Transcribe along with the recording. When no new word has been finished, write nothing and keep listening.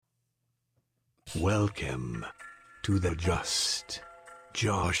Welcome to the Just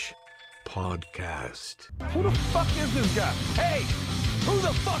Josh podcast. Who the fuck is this guy? Hey, who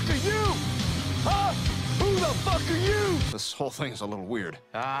the fuck are you? Huh? Who the fuck are you? This whole thing's a little weird.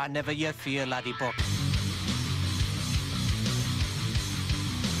 Never yet fear, laddie buck.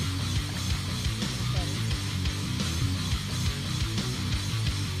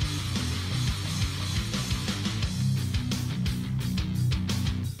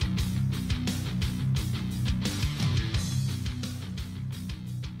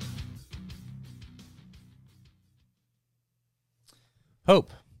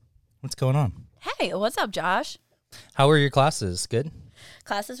 Hope, what's going on? Hey, what's up, Josh? How were your classes? Good?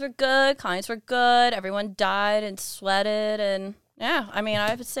 Classes were good. Clients were good. Everyone died and sweated. And yeah, I mean,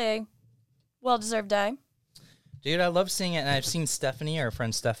 I would say well-deserved day. Dude, I love seeing it. And I've seen Stephanie, our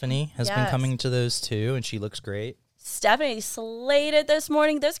friend Stephanie, has been coming to those too, and she looks great. Stephanie slayed it this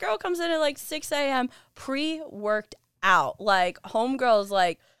morning. This girl comes in at like 6 a.m. pre-worked out. Like, homegirl's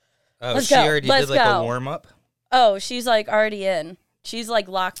like, let's she go. already Let's did like go. a warm-up? Oh, she's like already in. She's like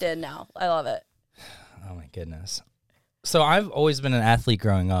locked in now. I love it. Oh, my goodness. So I've always been an athlete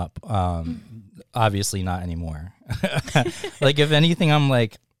growing up. Obviously not anymore. Like, if anything, I'm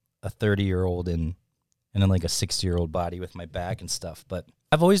like a 30-year-old in like a 60-year-old body with my back and stuff. But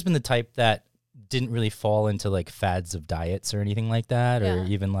I've always been the type that didn't really fall into like fads of diets or anything like that. Or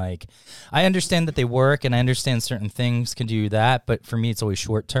even like, I understand that they work and I understand certain things can do that. But for me, it's always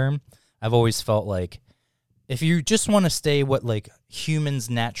short term. I've always felt like if you just want to stay what like humans'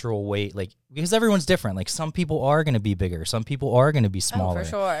 natural weight, like, because everyone's different. Like, some people are going to be bigger. Some people are going to be smaller. Oh, for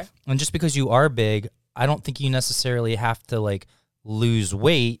sure. And just because you are big, I don't think you necessarily have to like lose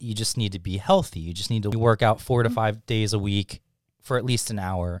weight. You just need to be healthy. You just need to work out 4 to 5 days a week for at least an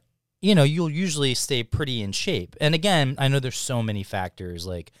hour. You know, you'll usually stay pretty in shape. And again, I know there's so many factors,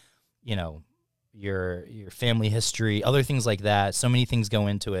 like, you know, your family history, other things like that. So many things go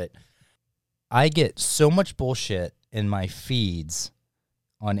into it. I get so much bullshit in my feeds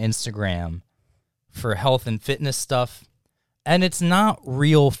on Instagram for health and fitness stuff, and it's not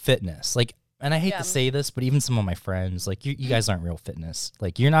real fitness. Like, and I hate to say this, but even some of my friends, like, you guys aren't real fitness.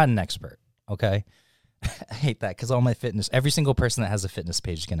 Like, you're not an expert, okay? I hate that because all my fitness, every single person that has a fitness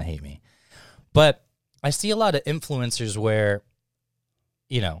page is going to hate me. But I see a lot of influencers where,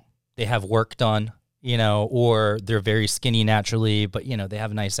 you know, they have work done, you know, or they're very skinny naturally, but, you know, they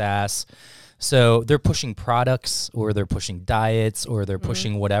have a nice ass. So they're pushing products or they're pushing diets or they're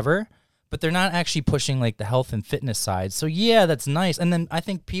pushing whatever, but they're not actually pushing like the health and fitness side. So yeah, that's nice. And then I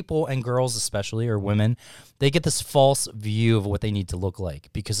think people, and girls especially, or women, they get this false view of what they need to look like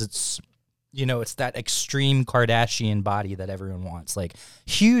because it's, you know, it's that extreme Kardashian body that everyone wants. Like,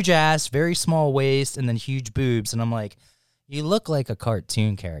 huge ass, very small waist, and then huge boobs. And I'm like, you look like a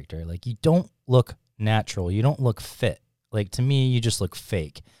cartoon character. Like, you don't look natural. You don't look fit. Like, to me, you just look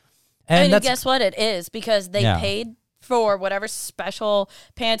fake. And guess what? It is because they paid for whatever special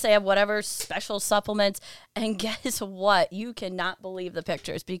pants they have, whatever special supplements. And guess what? You cannot believe the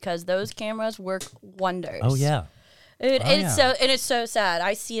pictures because those cameras work wonders. Oh, yeah. It's so sad.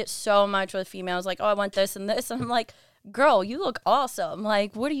 I see it so much with females like, oh, I want this and this. And I'm like, girl, you look awesome.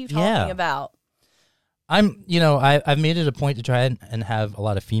 Like, what are you talking about? I've made it a point to try and have a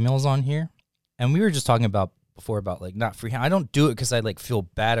lot of females on here. And we were just talking about before about like not free. I don't do it because I like feel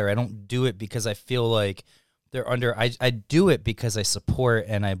bad, or I don't do it because I feel like they're under. I do it because I support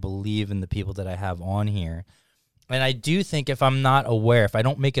and I believe in the people that I have on here. And I do think if I'm not aware, if I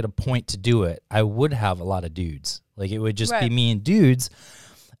don't make it a point to do it, I would have a lot of dudes. Like, it would just be me and dudes.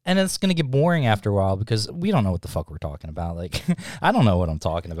 And it's going to get boring after a while because we don't know what the fuck we're talking about. Like, I don't know what I'm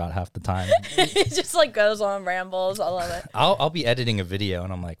talking about half the time. It just like goes on rambles. I love it. I'll be editing a video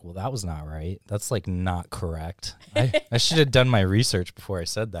and I'm like, well, that was not right. That's like not correct. I should have done my research before I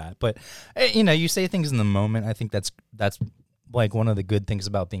said that. But, you know, you say things in the moment. I think that's like one of the good things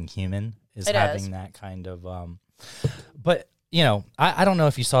about being human is having that kind of, but you know, I don't know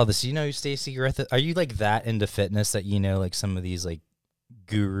if you saw this. You know, Stacey, are you like that into fitness that, you know, like some of these like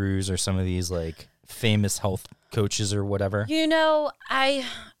gurus or some of these like famous health coaches or whatever? You know,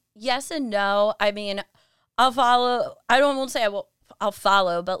 yes and no. I mean, I'll follow. won't say I'll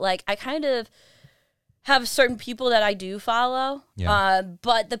follow, but like I kind of have certain people that I do follow. Yeah.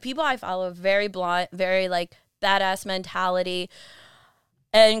 But the people I follow are very blunt, very like badass mentality.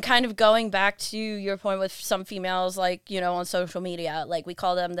 And kind of going back to your point with some females, like, you know, on social media, like we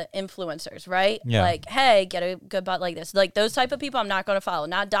call them the influencers, right? Yeah. Like, hey, get a good butt like this. Like those type of people I'm not going to follow.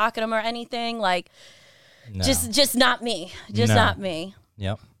 Not docking them or anything. Like, just not me. Not me.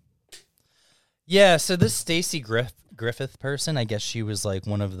 Yep. Yeah, so this Stacey Griffith person. I guess she was like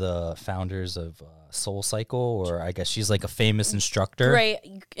one of the founders of Soul Cycle, or I guess she's like a famous instructor.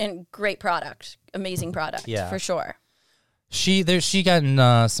 Great product, amazing product, for sure. She got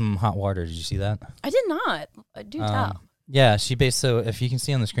in some hot water. Did you see that? I did not. Do tell. Yeah, so if you can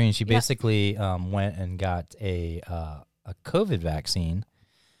see on the screen, she basically went and got a COVID vaccine,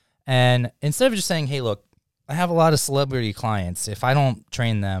 and instead of just saying, "Hey, look, I have a lot of celebrity clients. If I don't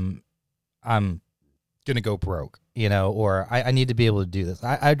train them, I'm gonna go broke, or I need to be able to do this."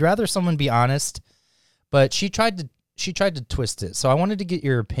 I'd rather someone be honest, but she tried to twist it. So I wanted to get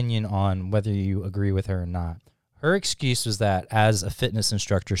your opinion on whether you agree with her or not. Her excuse was that as a fitness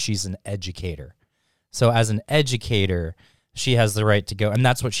instructor, she's an educator. So as an educator, she has the right to go, and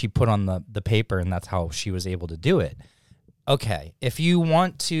that's what she put on the paper, and that's how she was able to do it. Okay, if you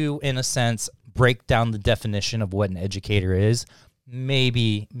want to, in a sense, break down the definition of what an educator is,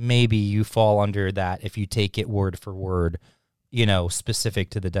 maybe you fall under that if you take it word for word, specific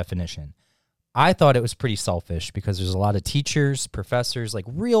to the definition. I thought it was pretty selfish because there's a lot of teachers, professors, like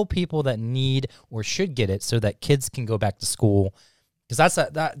real people that need or should get it so that kids can go back to school. Because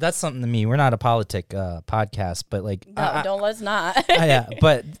that's something to me. We're not a politic podcast, but like, let's not. Yeah,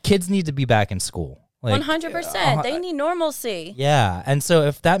 but kids need to be back in school. Like, 100%. They need normalcy. Yeah. And so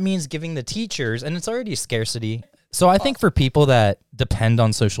if that means giving the teachers, and it's already a scarcity. So I think for people that depend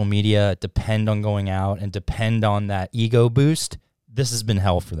on social media, depend on going out, and depend on that ego boost, this has been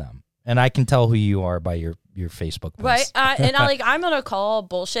hell for them. And I can tell who you are by your Facebook post. Right. And I'm going to call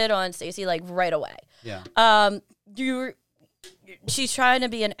bullshit on Stacey like right away. Yeah. She's trying to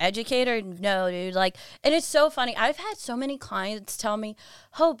be an educator. No, dude. Like, and it's so funny. I've had so many clients tell me,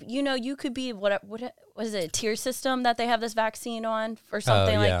 Hope, you could be what was it, a tier system that they have this vaccine on or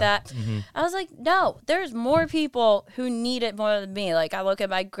something like that. Mm-hmm. I was like, no, there's more people who need it more than me. Like, I look at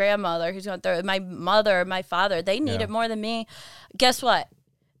my grandmother who's going through it, my mother, my father, they need it more than me. Guess what?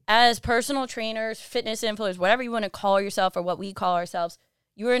 As personal trainers, fitness influencers, whatever you want to call yourself or what we call ourselves,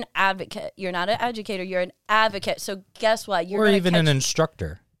 you're an advocate. You're not an educator. You're an advocate. So guess what? Or even an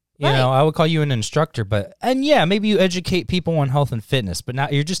instructor. I would call you an instructor, maybe you educate people on health and fitness, but now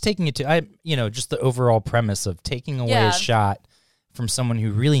you're just taking it to, just the overall premise of taking away a shot from someone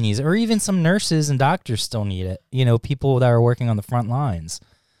who really needs it, or even some nurses and doctors still need it. People that are working on the front lines.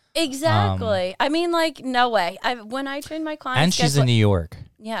 Exactly. I mean, like, no way. When I train my clients, and she's in New York.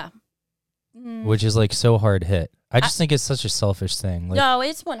 Yeah. Which is like so hard hit. I just think it's such a selfish thing. Like, no,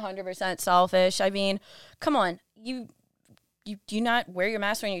 it's 100% selfish. I mean, come on. You do not wear your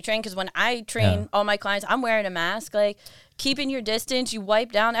mask when you train, because when I train all my clients, I'm wearing a mask. Like, keeping your distance, you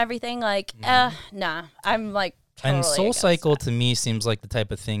wipe down everything. Like, nah. I'm like totally and Soul Cycle that. To me seems like the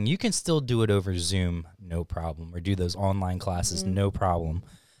type of thing you can still do it over Zoom, no problem, or do those online classes, no problem.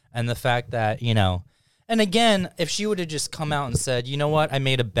 And the fact that, and again, if she would have just come out and said, you know what, I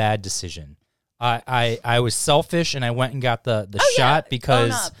made a bad decision. I was selfish and I went and got the shot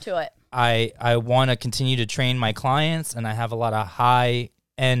because own up to it. I want to continue to train my clients, and I have a lot of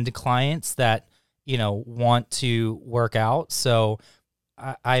high-end clients that, want to work out. So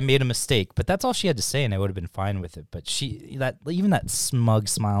I made a mistake, but that's all she had to say, and I would have been fine with it. But even that smug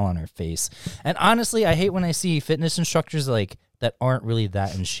smile on her face. And honestly, I hate when I see fitness instructors like that aren't really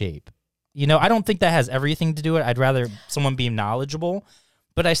that in shape. I don't think that has everything to do with it. I'd rather someone be knowledgeable.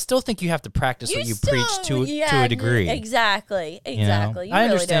 But I still think you have to practice what you preach to a degree. Exactly. You I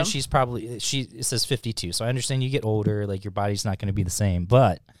understand really it says 52, so I understand you get older, like your body's not going to be the same.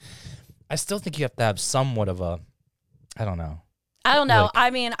 But I still think you have to have somewhat of a, I don't know. Like,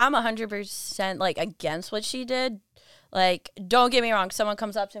 I mean, I'm 100% like against what she did. Like, don't get me wrong. Someone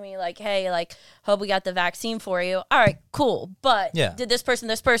comes up to me like, hey, like, hope we got the vaccine for you. All right, cool. But did this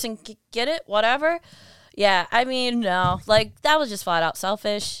person get it? Whatever. Yeah, I mean, no, like that was just flat out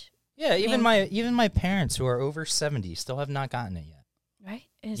selfish. Yeah, even my parents who are over 70 still have not gotten it yet. Right?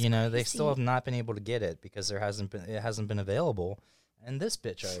 They still have not been able to get it because it hasn't been available, and this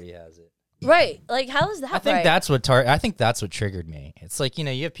bitch already has it. Right? Like, how is that? I think that's what triggered me. It's like,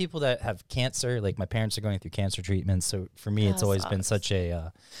 you have people that have cancer. Like my parents are going through cancer treatments, so for me, it's always been such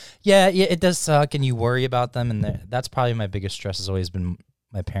a it does suck, and you worry about them, and that's probably my biggest stress has always been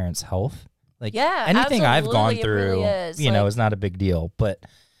my parents' health. Like, anything I've gone through, really is not a big deal. But,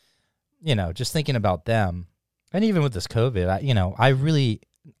 just thinking about them, and even with this COVID,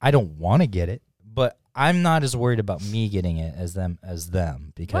 I don't want to get it, but I'm not as worried about me getting it as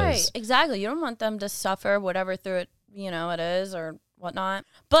them because. Right, exactly. You don't want them to suffer whatever through it, it is or whatnot.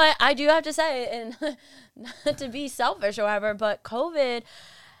 But I do have to say, and not to be selfish or whatever, but COVID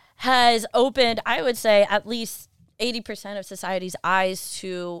has opened, I would say, at least 80% of society's eyes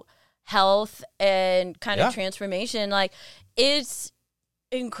to health and kind of transformation. Like, it's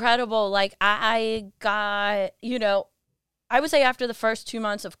incredible. Like, I got, I would say after the first 2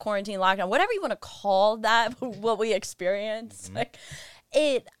 months of quarantine lockdown, whatever you want to call that, what we experienced, like,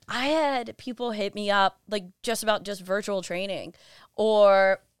 I had people hit me up, like, just about just virtual training,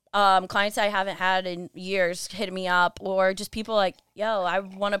 or clients I haven't had in years hit me up, or just people like, yo, I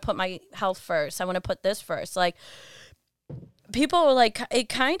want to put my health first. I want to put this first. Like, people were like, it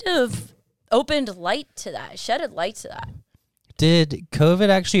kind of opened light to that, shedded light to that. Did COVID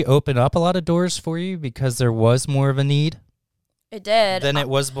actually open up a lot of doors for you because there was more of a need? It did. Than it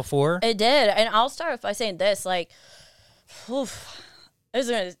was before? It did. And I'll start off by saying this, like,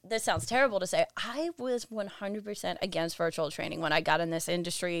 this sounds terrible to say. I was 100% against virtual training when I got in this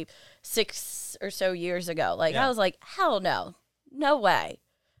industry 6 or so years ago. Like, I was like, hell no. No way.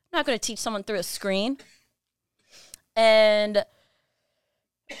 I'm not going to teach someone through a screen. And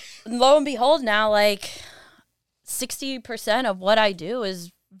lo and behold, now, like, 60% of what I do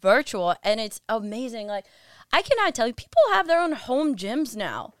is virtual, and it's amazing. Like, I cannot tell you, people have their own home gyms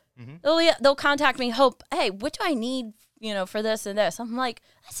now. They'll contact me, Hope, hey, what do I need, for this and this? I'm like,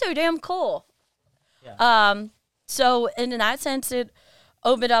 that's so damn cool. Yeah. So in that sense, it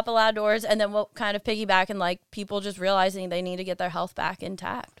opened up a lot of doors, and then we'll kind of piggyback and, like, people just realizing they need to get their health back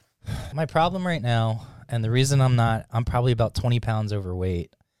intact. My problem right now, and the reason I'm probably about 20 pounds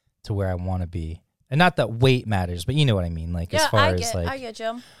overweight to where I want to be. And not that weight matters, but you know what I mean. Like, as far as, like, I get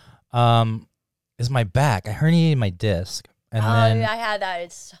you. Is my back. I herniated my disc. And then, I had that.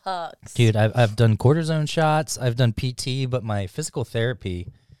 It sucks. Dude, I've done cortisone shots. I've done PT, but my physical therapy,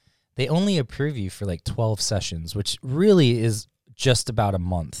 they only approve you for like 12 sessions, which really is just about a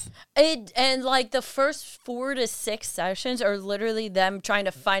month. And like the first 4 to 6 sessions are literally them trying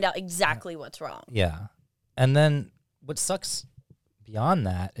to find out exactly what's wrong. Yeah. And then what sucks beyond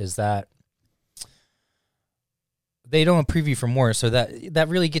that is that they don't approve you for more, so that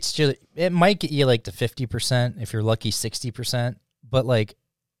really gets you. It might get you like to 50% if you're lucky, 60%.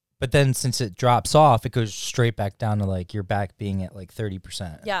 But then since it drops off, it goes straight back down to like your back being at like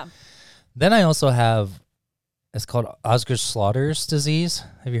 30%. Yeah. Then I also have, it's called Osgood-Schlatters disease.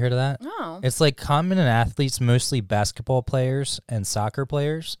 Have you heard of that? No. It's like common in athletes, mostly basketball players and soccer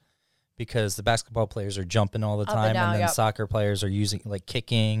players, because the basketball players are jumping all the time, and then soccer players are using like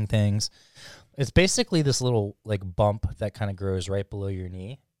kicking things. It's basically this little like bump that kind of grows right below your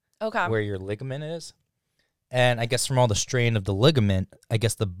knee, where your ligament is. And I guess from all the strain of the ligament, I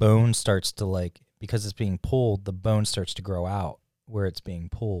guess the bone starts to like, because it's being pulled, the bone starts to grow out where it's being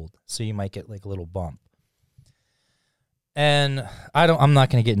pulled. So you might get like a little bump. And I'm not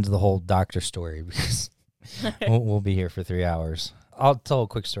going to get into the whole doctor story because we'll be here for 3 hours. I'll tell a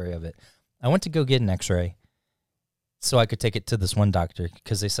quick story of it. I went to go get an x-ray so I could take it to this one doctor,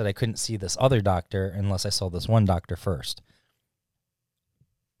 because they said I couldn't see this other doctor unless I saw this one doctor first.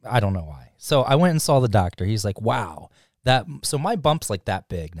 I don't know why. So I went and saw the doctor. He's like, wow, so my bump's like that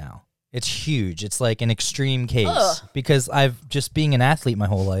big now. It's huge. It's like an extreme case because I've just being an athlete my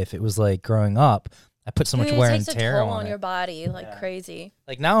whole life. It was like growing up, I put so much wear and tear on it. It takes a toll on your body like crazy.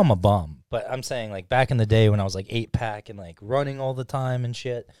 Like now I'm a bum, but I'm saying like back in the day when I was like 8-pack and like running all the time and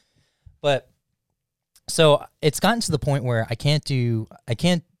shit. But so it's gotten to the point where the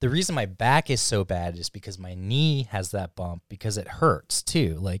reason my back is so bad is because my knee has that bump because it hurts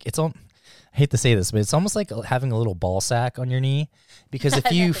too. Like I hate to say this, but it's almost like having a little ball sack on your knee, because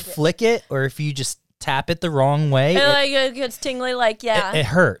if you flick it or if you just tap it the wrong way, it gets tingly. Like, it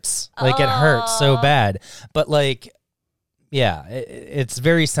hurts. Like it hurts so bad. But like, yeah, it's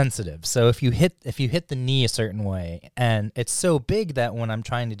very sensitive. So if you hit the knee a certain way, and it's so big that when I'm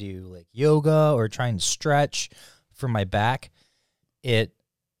trying to do like yoga or trying to stretch for my back, it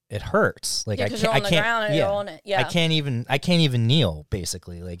hurts. Like I can't even kneel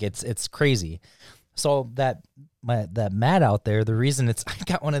basically. Like it's crazy. So that mat out there, the reason I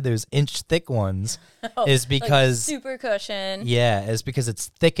got one of those inch thick ones is because like super cushion. Yeah, is because it's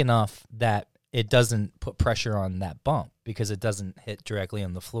thick enough that it doesn't put pressure on that bump, because it doesn't hit directly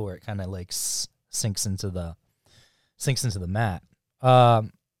on the floor. It kind of like sinks into the mat.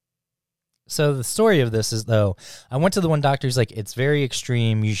 So the story of this is, though, I went to the one doctor. He's like, it's very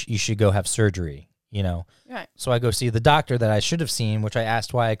extreme. You should go have surgery, Right. So I go see the doctor that I should have seen, which I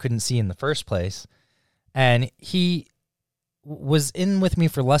asked why I couldn't see in the first place. And he was in with me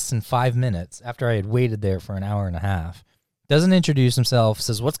for less than 5 minutes after I had waited there for an hour and a half. Doesn't introduce himself,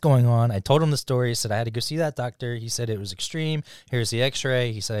 says, what's going on? I told him the story. He said I had to go see that doctor. He said it was extreme. Here's the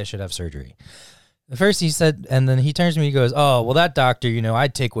x-ray. He said I should have surgery. At first he said, and then he turns to me, he goes, oh, well, that doctor,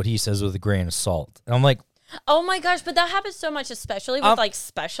 I'd take what he says with a grain of salt. And I'm like, Oh my gosh, but that happens so much, especially with like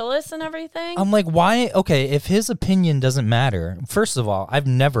specialists and everything. I'm like, why? Okay, if his opinion doesn't matter, first of all, I've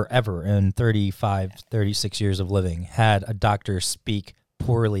never, ever in 36 years of living had a doctor speak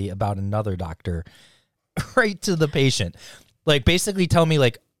poorly about another doctor right to the patient. Like, basically tell me,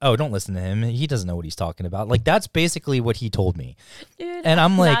 like, oh, don't listen to him. He doesn't know what he's talking about. Like, that's basically what he told me. Dude, and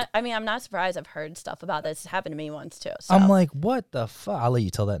I'm like... I'm not surprised. I've heard stuff about this. It's happened to me once, too. So. I'm like, what the fuck? I'll let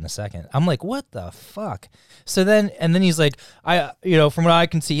you tell that in a second. I'm like, what the fuck? So then, and then he's like, from what I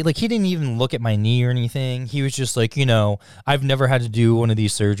can see, like, he didn't even look at my knee or anything. He was just like, I've never had to do one of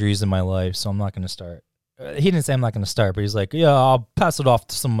these surgeries in my life, so I'm not going to start. He didn't say I'm not going to start, but he's like, yeah, I'll pass it off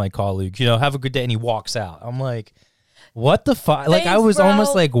to some of my colleagues. Have a good day. And he walks out. I'm like... What the fuck? Like, I was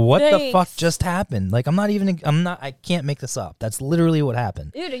almost like, what the fuck just happened? Like, I can't make this up. That's literally what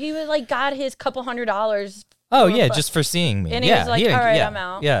happened. Dude, he was like, got his couple $100. Oh, yeah, just for seeing me. And he was like, all right, I'm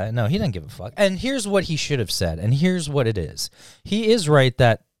out. Yeah, no, he didn't give a fuck. And here's what he should have said, and here's what it is. He is right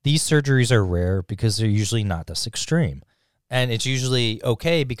that these surgeries are rare because they're usually not this extreme. And it's usually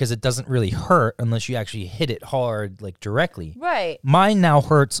okay because it doesn't really hurt unless you actually hit it hard, like directly. Right. Mine now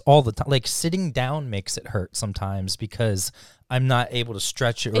hurts all the time. Like sitting down makes it hurt sometimes because I'm not able to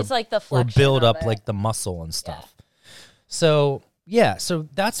stretch it or build up like the muscle and stuff. Yeah. So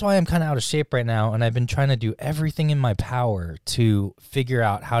that's why I'm kind of out of shape right now. And I've been trying to do everything in my power to figure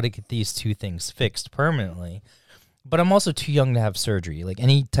out how to get these two things fixed permanently. But I'm also too young to have surgery. Like,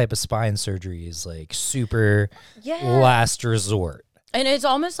 any type of spine surgery is, like, super last resort. And it's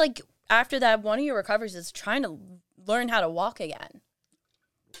almost like after that, one of your recoveries is trying to learn how to walk again.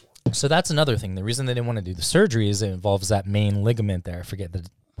 So that's another thing. The reason they didn't want to do the surgery is it involves that main ligament there. I forget, the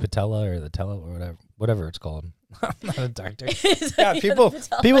patella or the tela or whatever it's called. I'm not a doctor. People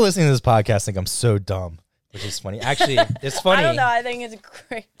listening to this podcast think I'm so dumb, which is funny. Actually, it's funny. I don't know. I think it's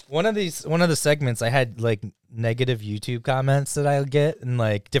great. One of the segments I had like negative YouTube comments that I'll get and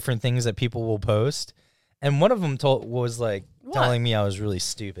like different things that people will post, and one of them was telling me I was really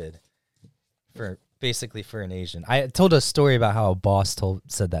stupid for an Asian. I told a story about how a boss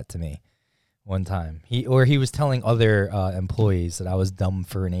said that to me one time. He was telling other employees that I was dumb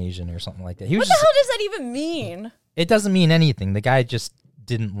for an Asian or something like that. What the hell does that even mean? It doesn't mean anything. The guy just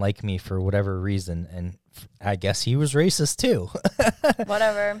didn't like me for whatever reason, and I guess he was racist too.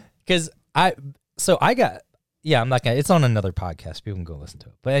 Whatever. Because I'm not gonna. It's on another podcast. People can go listen to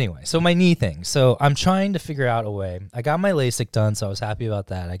it. But anyway, so my knee thing. So I'm trying to figure out a way. I got my LASIK done, so I was happy about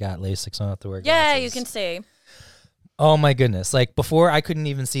that. I got LASIK, so I don't have to wear glasses. Yeah, you can see. Oh my goodness! Like before, I couldn't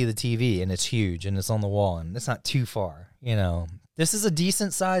even see the TV, and it's huge, and it's on the wall, and it's not too far. This is a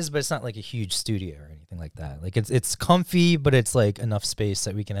decent size, but it's not like a huge studio or anything like that. Like it's comfy, but it's like enough space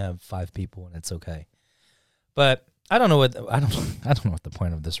that we can have 5 people, and it's okay. But I don't know what the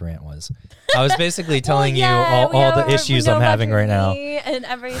point of this rant was. I was basically telling you all the issues I'm having right now and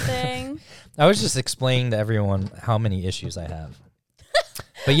everything. I was just explaining to everyone how many issues I have.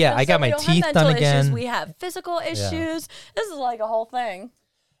 But yeah, I got my teeth done again. Issues, we have physical issues. Yeah. This is like a whole thing.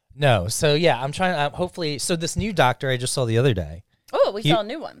 No, so yeah, I'm trying. Hopefully, so this new doctor I just saw the other day. Oh, we saw a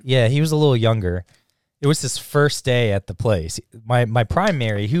new one. Yeah, he was a little younger. It was his first day at the place. My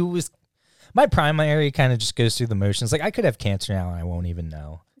primary kind of just goes through the motions. Like, I could have cancer now and I won't even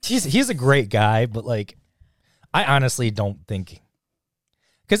know. He's a great guy, but like, I honestly don't think.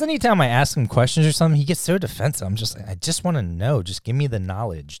 Because anytime I ask him questions or something, he gets so defensive. I just want to know. Just give me the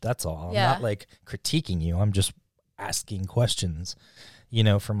knowledge. That's all. I'm not like critiquing you. I'm just asking questions,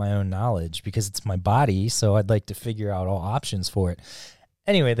 for my own knowledge because it's my body. So I'd like to figure out all options for it.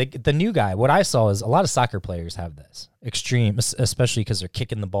 Anyway, the new guy, what I saw is a lot of soccer players have this extreme, especially because they're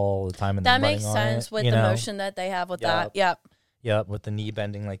kicking the ball all the time. And that makes sense with the motion that they have with that. Yep. Yep. With the knee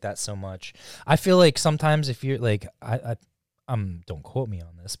bending like that so much. I feel like sometimes if you're like, don't quote me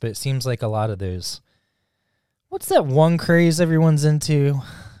on this, but it seems like a lot of those, what's that one craze everyone's into?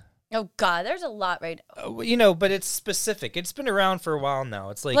 Oh God, there's a lot right now. But it's specific. It's been around for a while now.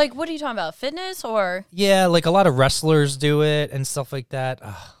 It's like what are you talking about? Fitness or? Yeah, like a lot of wrestlers do it and stuff like that.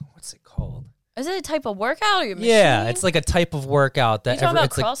 What's it called? Is it a type of workout or your machine? Yeah, it's like a type of workout that. You talking about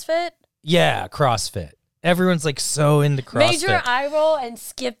CrossFit? Yeah, CrossFit. Everyone's like so into CrossFit. Major eye roll and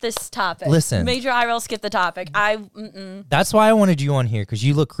skip this topic. Listen. Major eye roll, skip the topic. That's why I wanted you on here, because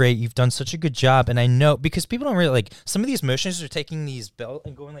you look great. You've done such a good job. And I know, because people don't really like, some of these motions are taking these belt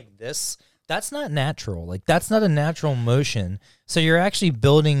and going like this. That's not natural. Like, that's not a natural motion. So you're actually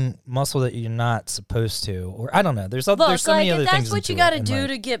building muscle that you're not supposed to. Or I don't know. There's so many other things. That's what you got to do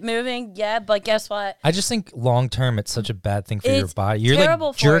to get moving. Yeah, but guess what? I just think long term it's such a bad thing for your body. You're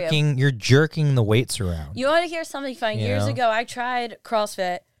like jerking. You're jerking the weights around. You want to hear something funny? Years ago, I tried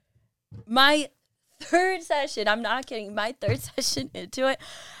CrossFit. My third session, I'm not kidding, my third session into it,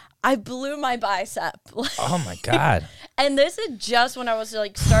 I blew my bicep. Oh my God. And this is just when I was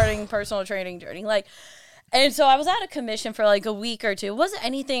like starting personal training journey. Like, and so I was out of commission for like a week or two. It wasn't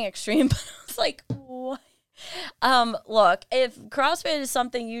anything extreme, but I was like, what? Look, if CrossFit is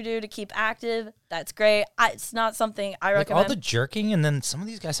something you do to keep active, that's great. It's not something I recommend. All the jerking, and then some of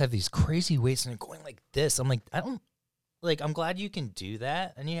these guys have these crazy weights and they're going like this. I'm like, I'm glad you can do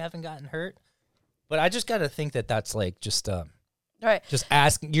that and you haven't gotten hurt. But I just got to think that that's like just right. Just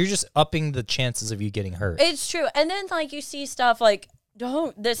asking, you're just upping the chances of you getting hurt. It's true. And then like you see stuff like,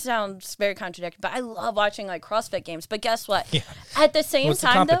 this sounds very contradictory, but I love watching like CrossFit games. But guess what? Yeah. At the same it's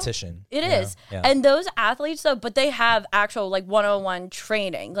time, a competition. Though, it is. Yeah. And those athletes though, but they have actual like 101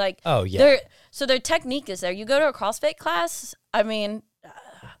 training. Like, oh yeah. So their technique is there. You go to a CrossFit class. I mean,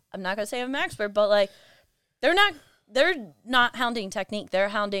 I'm not gonna say I'm an expert, but like, they're not hounding technique. They're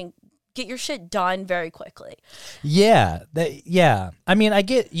hounding get your shit done very quickly. Yeah. I mean,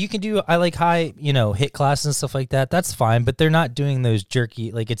 you can do, I like high, hit classes and stuff like that. That's fine, but they're not doing those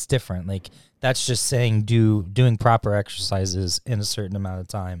jerky, like it's different. Like that's just saying doing proper exercises in a certain amount of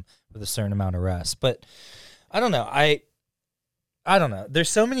time with a certain amount of rest. But I don't know. I don't know. There's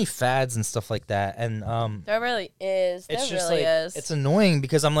so many fads and stuff like that. And there really is. It's annoying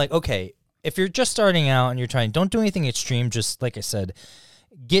because I'm like, okay, if you're just starting out and you're don't do anything extreme, just like I said,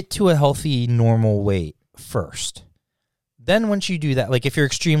 get to a healthy, normal weight first. Then once you do that, like if you're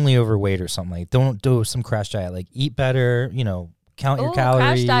extremely overweight or something, like don't do some crash diet. Like eat better, count your calories.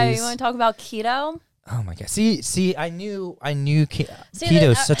 Crash diet. You want to talk about keto? Oh my God. See, I knew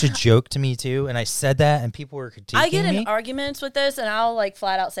keto is such a joke to me too. And I said that and people were critiquing me. I get in arguments with this and I'll like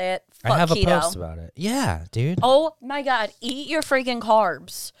flat out say it. Fuck I have keto. a post about it. Yeah, dude. Oh my God. Eat your freaking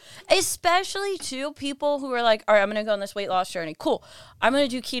carbs. Especially to people who are like, all right, I'm going to go on this weight loss journey. Cool. I'm going to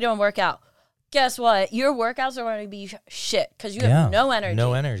do keto and work out. Guess what? Your workouts are going to be shit because you have no energy.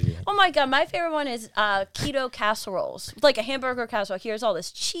 No energy. Oh my God. My favorite one is keto casseroles. Like a hamburger casserole. Here's all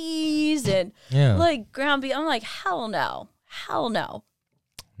this cheese and like ground beef. I'm like, hell no. Hell no.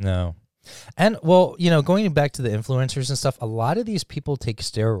 No. And well, going back to the influencers and stuff, a lot of these people take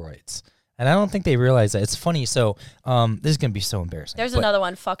steroids. And I don't think they realize that. It's funny. So this is going to be so embarrassing. There's another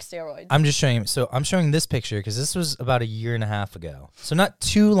one. Fuck steroids. I'm just showing you. So I'm showing this picture because this was about 1.5 years ago. So not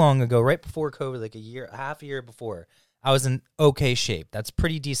too long ago, right before COVID, like half a year before, I was in okay shape. That's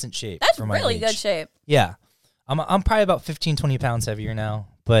pretty decent shape. That's for my really age. good shape. Yeah. I'm probably about 15, 20 pounds heavier now.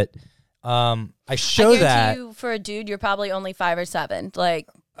 But I show that. You, for a dude, you're probably only 5 or 7. Like,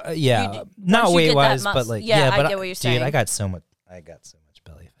 not weight wise, but like, I get what you're saying. Dude, I got so much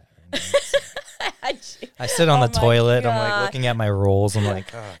belly fat right now. I sit on the toilet. God. I'm like looking at my rolls. I'm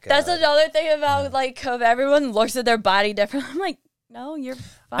like, oh God. That's another thing about like COVID. Everyone looks at their body different. I'm like, no, you're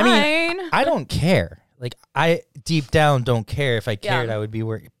fine. I mean, I don't care. Like I deep down don't care. If I cared, I would be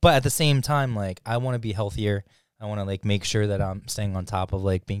working. But at the same time, like I want to be healthier. I want to like make sure that I'm staying on top of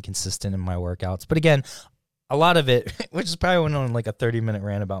like being consistent in my workouts. But again, a lot of it, which is probably went on like a 30-minute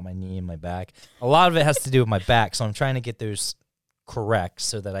rant about my knee and my back. A lot of it has to do with my back. So I'm trying to get those correct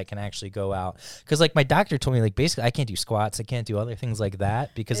so that I can actually go out. Because like my doctor told me, like basically I can't do squats. I can't do other things like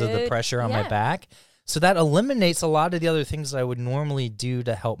that because of the pressure on my back. So that eliminates a lot of the other things that I would normally do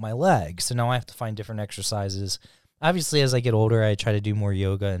to help my legs. So now I have to find different exercises. Obviously, as I get older, I try to do more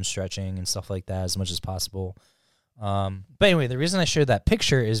yoga and stretching and stuff like that as much as possible. But anyway, the reason I shared that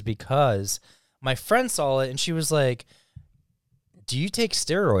picture is because my friend saw it and she was like, do you take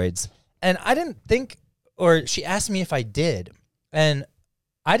steroids? And I didn't think, or she asked me if I did. And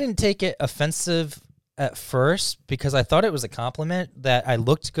I didn't take it offensive at first because I thought it was a compliment that I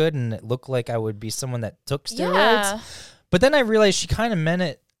looked good and it looked like I would be someone that took steroids. Yeah. But then I realized she kind of meant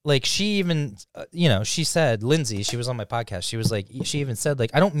it. Like she even, she said, Lindsay, she was on my podcast. She was like, she even said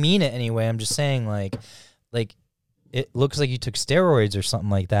like, I don't mean it anyway. I'm just saying like it looks like you took steroids or something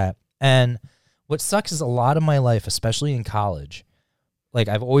like that. And what sucks is a lot of my life, especially in college, like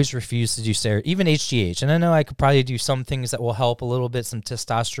I've always refused to do steroids, even HGH. And I know I could probably do some things that will help a little bit. Some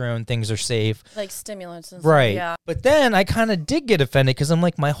testosterone things are safe. Like stimulants and right. stuff. Yeah. But then I kind of did get offended because I'm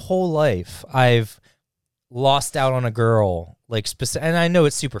like, my whole life I've lost out on a girl. Like and I know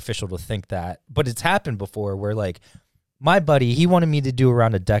it's superficial to think that, but it's happened before where like my buddy, he wanted me to do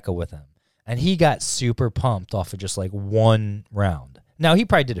around a deca with him. And he got super pumped off of just like one round. Now, he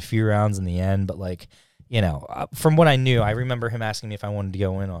probably did a few rounds in the end, but like, from what I knew, I remember him asking me if I wanted to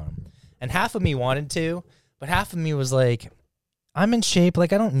go in on him. And half of me wanted to, but half of me was like, I'm in shape.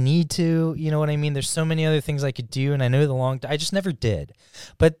 Like, I don't need to. You know what I mean? There's so many other things I could do, and I know I just never did.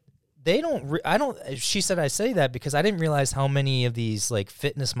 But they don't. I don't. She said I say that because I didn't realize how many of these like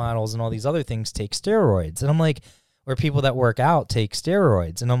fitness models and all these other things take steroids, and I'm like, or people that work out take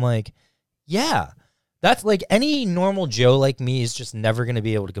steroids, and I'm like, yeah. That's like any normal Joe like me is just never going to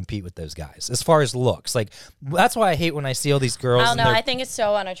be able to compete with those guys as far as looks. Like, that's why I hate when I see all these girls. I don't know. I think it's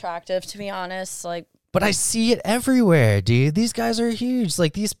so unattractive, to be honest. Like, but I see it everywhere, dude. These guys are huge.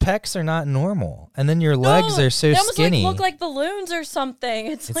 Like, these pecs are not normal. And then your legs are so they almost skinny. Like, look like balloons or something.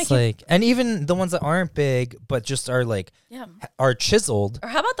 It's like, and even the ones that aren't big, but just are like, are chiseled. Or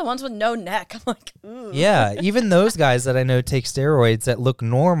how about the ones with no neck? I'm like, ooh. Yeah, even those guys that I know take steroids that look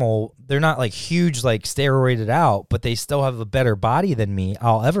normal, they're not like huge, like steroided out, but they still have a better body than me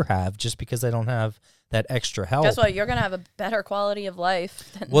I'll ever have just because they don't have that extra help. Guess what? You're going to have a better quality of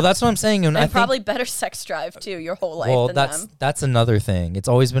life. Well, that's what I'm saying. And probably better sex drive, too, your whole life well, than that's another thing. It's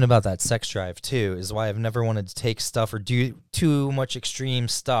always been about that sex drive, too, is why I've never wanted to take stuff or do too much extreme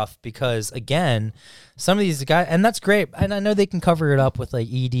stuff because, again, some of these guys, and that's great, and I know they can cover it up with, like,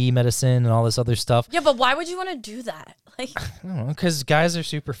 ED medicine and all this other stuff. Yeah, but why would you want to do that? Like, I don't know, because guys are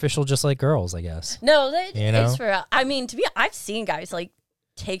superficial just like girls, I guess. No, it's for real. I mean, I've seen guys, like,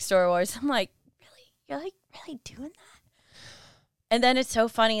 take steroids. I'm like, you're like really doing that? And then it's so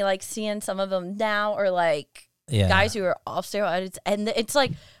funny, like seeing some of them now, or like guys who are off steroids, and it's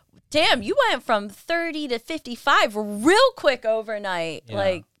like, damn, you went from 30 to 55 real quick overnight. Yeah.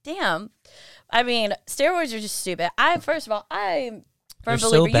 Like, damn. I mean, steroids are just stupid. First of all, I'm a firm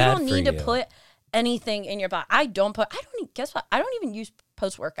believer you don't need to put anything in your body. Guess what? I don't even use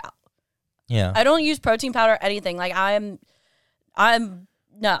post workout. Yeah. I don't use protein powder, anything. Like I'm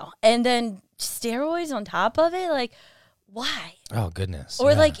no. And then steroids on top of it, like, why? Oh, goodness.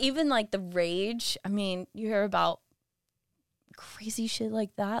 Or like even like the rage. I mean, you hear about crazy shit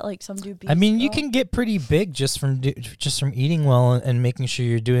like that, like some dude. I mean, you can get pretty big just from eating well and making sure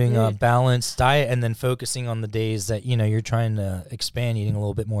you're doing a balanced diet, and then focusing on the days that you're trying to expand, eating a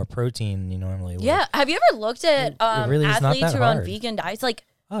little bit more protein than you normally would. Yeah. Have you ever looked at really athletes who are on vegan diets? Like,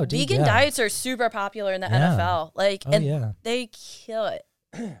 vegan diets are super popular in the NFL. Like, they kill it.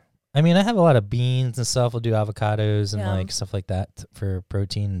 I mean, I have a lot of beans and stuff. I'll do avocados and like stuff like that for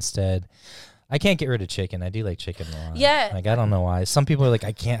protein instead. I can't get rid of chicken. I do like chicken a lot. Yeah. Like, I don't know why. Some people are like,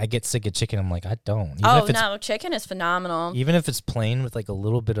 I get sick of chicken. I'm like, I don't. No, chicken is phenomenal. Even if it's plain with like a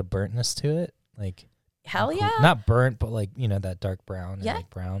little bit of burntness to it, like. Hell yeah. Not burnt, but like, that dark brown. Yeah. Like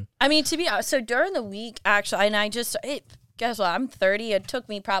brown. I mean, so during the week, actually, and guess what? I'm 30. It took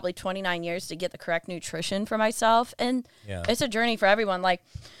me probably 29 years to get the correct nutrition for myself. And it's a journey for everyone. Like,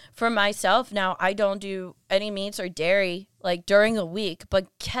 for myself now, I don't do any meats or dairy like during the week. But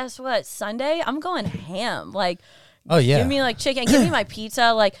guess what? Sunday, I'm going ham. Like, give me like chicken, give me my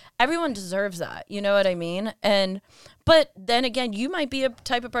pizza. Like, everyone deserves that. You know what I mean? But then again, you might be a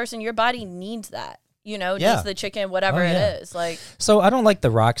type of person, your body needs that. Needs the chicken, whatever it is. Like, so I don't like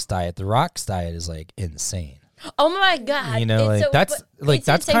the Rock's diet. The Rock's diet is like insane. Oh my God! That's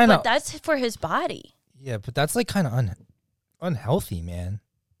kind of that's for his body. Yeah, but that's like kind of unhealthy, man.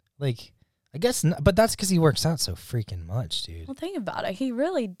 Like, I guess, not, but that's because he works out so freaking much, dude. Well, think about it. He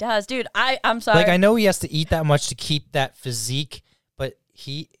really does, dude. I'm sorry. Like, I know he has to eat that much to keep that physique, but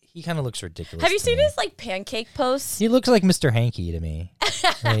he kind of looks ridiculous. Have you seen his like pancake posts? He looks like Mr. Hanky to me.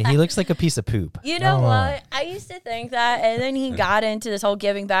 Like, he looks like a piece of poop. You know what? I used to think that, and then he got into this whole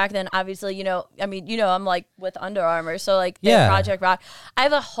giving back. Then obviously, I'm like with Under Armour, so like Project Rock. I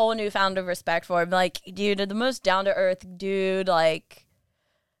have a whole newfound of respect for him. Like, dude, the most down to earth dude. Like,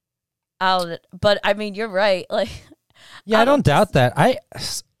 but I mean, you're right. Like, yeah, I don't doubt that.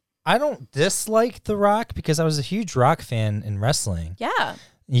 I don't dislike The Rock because I was a huge Rock fan in wrestling. Yeah.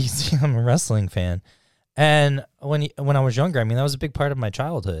 You see, I'm a wrestling fan. And when I was younger, I mean, that was a big part of my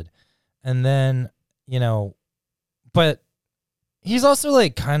childhood. And then, but he's also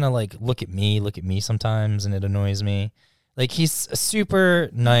like kind of like, look at me sometimes, and it annoys me. Like, he's a super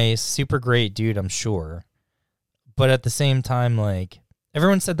nice, super great dude, I'm sure. But at the same time, like,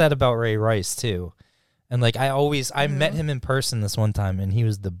 everyone said that about Ray Rice too. And like, I met him in person this one time, and he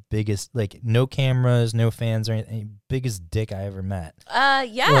was the biggest, like, no cameras, no fans or anything, biggest dick I ever met. I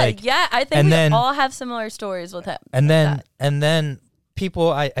think we all have similar stories with him. And then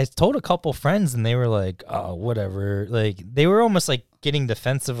people, I told a couple friends, and they were like, oh, whatever. Like, they were almost like getting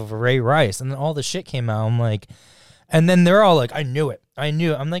defensive of Ray Rice, and then all the shit came out. I'm like, and then they're all like, I knew it.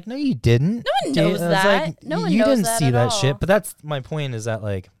 I'm like, no, you didn't. No one knows that. Like, no one you knows didn't that see at that all. shit. But that's my point, is that,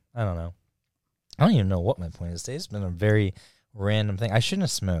 like, I don't know. I don't even know what my point is today. It's been a very random thing. I shouldn't have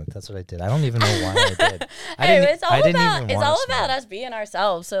smoked. That's what I did. I don't even know why I did. It's all about us being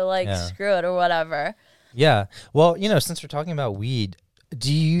ourselves. So, like, screw it or whatever. Yeah. Well, since we're talking about weed,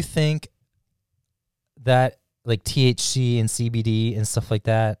 Do you think that like THC and CBD and stuff like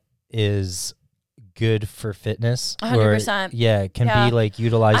that is good for fitness? 100%. Yeah, it can be like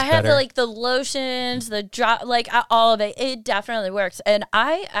utilized I have better. the lotions, the drop, all of it. It definitely works. And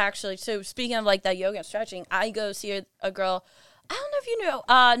I actually, so speaking of like that yoga and stretching, I go see a girl. I don't know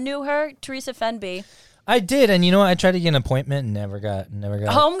if you knew her, Teresa Fenby. I did, and you know what? I tried to get an appointment and never got.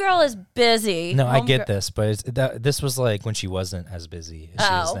 Homegirl is busy. No, I get this, but this was like when she wasn't as busy as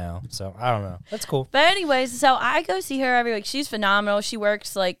she is now. So I don't know. That's cool. But anyways, so I go see her every week. She's phenomenal. She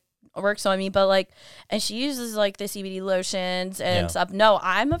works on me, but and she uses like the CBD lotions and stuff. No,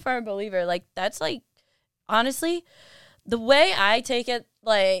 I'm a firm believer. Like that's like, honestly, the way I take it,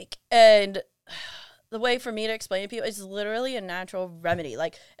 and the way for me to explain to people is literally a natural remedy.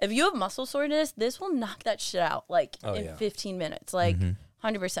 Like if you have muscle soreness, this will knock that shit out in 15 minutes,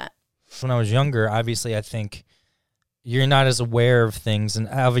 100%. When I was younger, obviously, I think you're not as aware of things, and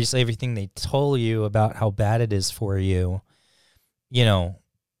obviously everything they told you about how bad it is for you,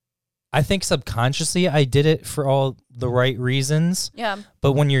 I think subconsciously I did it for all the right reasons. Yeah.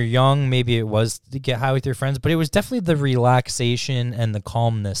 But when you're young, maybe it was to get high with your friends, but it was definitely the relaxation and the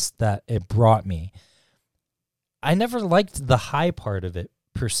calmness that it brought me. I never liked the high part of it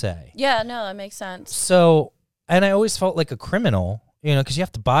per se. Yeah, no, that makes sense. So, and I always felt like a criminal, because you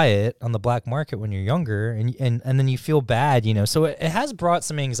have to buy it on the black market when you're younger, and then you feel bad, So it has brought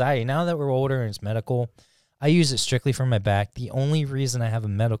some anxiety. Now that we're older and it's medical, I use it strictly for my back. The only reason I have a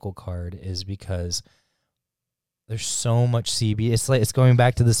medical card is because there's so much CBD. It's going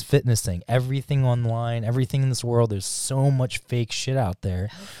back to this fitness thing. Everything online, everything in this world, there's so much fake shit out there.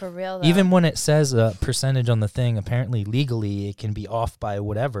 Oh, for real, though. Even when it says a percentage on the thing, apparently legally it can be off by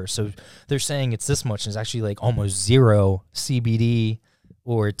whatever. So they're saying it's this much, and it's actually like almost zero CBD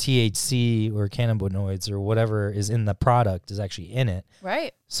or THC or cannabinoids or whatever is in the product is actually in it.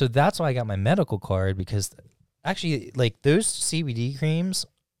 Right. So that's why I got my medical card, because actually like those CBD creams,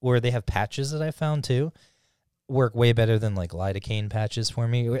 or they have patches that I found too, work way better than like lidocaine patches for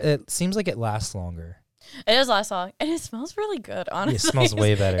me. It seems like it lasts longer. It does last long, and it smells really good, honestly. It smells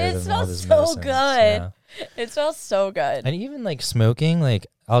way better it than all smells this so medicines. good. Yeah. It smells so good. And even like smoking, like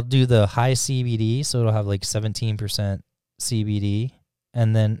I'll do the high CBD, so it'll have like 17% CBD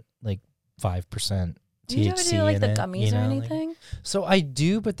and then like 5% THC. You ever do like in the it, gummies or anything? So I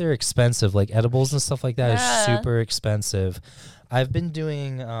do, but they're expensive. Like edibles and stuff like that is super expensive. I've been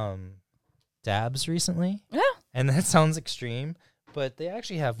doing dabs recently. Yeah. And that sounds extreme, but they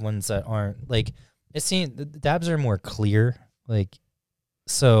actually have ones that aren't like, the dabs are more clear. Like,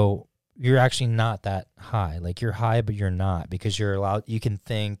 so you're actually not that high. Like you're high, but you're not, because you're allowed, you can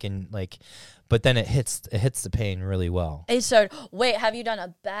think and like, but then it hits the pain really well. So wait, have you done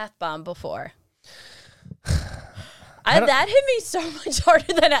a bath bomb before? That hit me so much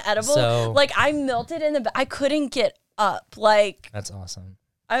harder than an edible. So, like I melted in I couldn't get up. Like that's awesome.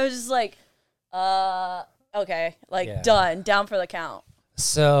 I was just like, okay, down for the count.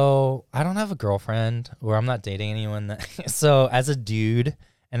 So I don't have a girlfriend, or I'm not dating anyone that. So as a dude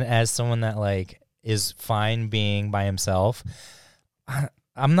and as someone that like is fine being by himself,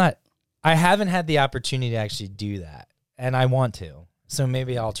 I'm not. I haven't had the opportunity to actually do that, and I want to. So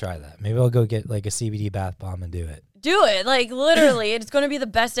maybe I'll try that. Maybe I'll go get like a CBD bath bomb and do it. Do it. Like literally, it's going to be the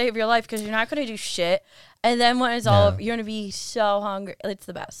best day of your life, because you're not going to do shit. And then when it's all over, you're going to be so hungry. It's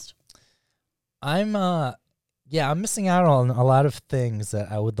the best. I'm missing out on a lot of things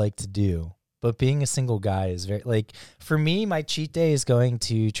that I would like to do. But being a single guy is very, like, for me, my cheat day is going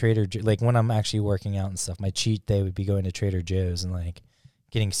to Trader Joe's. Like, when I'm actually working out and stuff, my cheat day would be going to Trader Joe's and, like,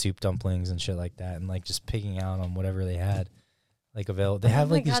 getting soup dumplings and shit like that, and, like, just picking out on whatever they had, like, available. They have,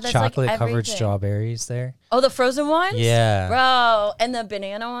 like, these chocolate-covered strawberries there. Oh, the frozen ones? Yeah. Bro, and the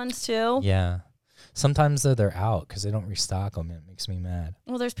banana ones, too? Yeah. Sometimes, though, they're out because they don't restock them. It makes me mad.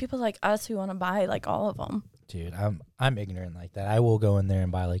 Well, there's people like us who want to buy, like, all of them. Dude, I'm ignorant like that. I will go in there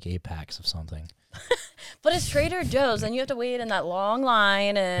and buy like 8 packs of something. But it's Trader Joe's, and you have to wait in that long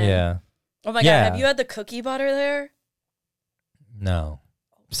line. And yeah. Oh my God, have you had the cookie butter there? No.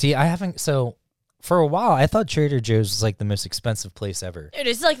 See, I haven't. So for a while, I thought Trader Joe's was like the most expensive place ever. Dude,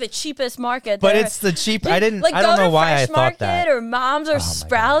 it's like the cheapest market. But there. it's the cheap. Dude, I don't know why I thought that. Or Mom's or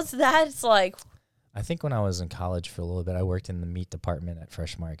Sprouts. That's like. I think when I was in college for a little bit, I worked in the meat department at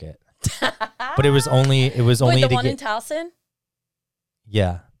Fresh Market. But it was only Wait, the one in Towson?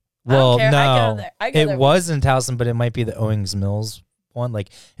 Yeah. Well, no, I go there. Was in Towson, but it might be the Owings Mills one. Like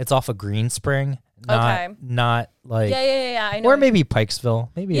it's off of Green Spring, not like yeah. I know. Or maybe Pikesville.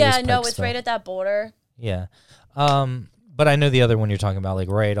 Maybe it is Pikesville. It's right at that border. Yeah, but I know the other one you're talking about, like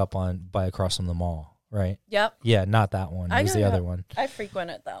right up by across from the mall. right? Yep. Yeah, not that one. It was the other one. I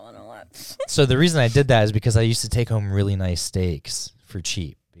frequented that one a lot. So the reason I did that is because I used to take home really nice steaks for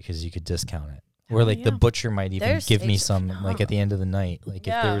cheap because you could discount it. Or like the butcher might even give me some like at the end of the night. Like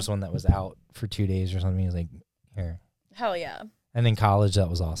if there was one that was out for 2 days or something, he's like, here. Hell yeah. And in college, that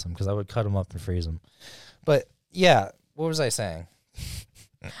was awesome because I would cut them up and freeze them. But yeah, what was I saying?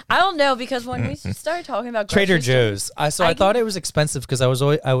 I don't know, because when we started talking about Trader grocery Joe's, I thought it was expensive because I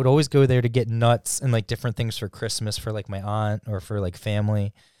would always go there to get nuts and like different things for Christmas for like my aunt or for like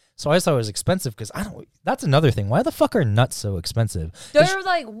family. So I just thought it was expensive because that's another thing. Why the fuck are nuts so expensive? They're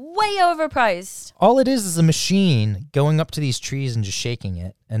like way overpriced. All it is a machine going up to these trees and just shaking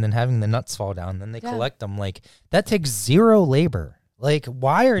it and then having the nuts fall down. Then they collect them. Like that takes zero labor. Like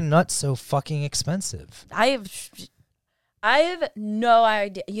why are nuts so fucking expensive? I have no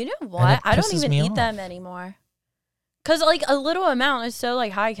idea. You know what? I don't even eat off. them anymore. Because like a little amount is so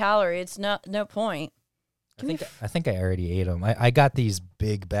like high calorie. It's no point. I think I already ate them. I got these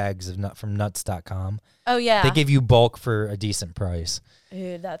big bags of from nuts.com. Oh, yeah. They give you bulk for a decent price.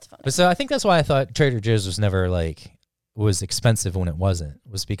 Dude, that's funny. But so I think that's why I thought Trader Joe's was never like was expensive when it wasn't,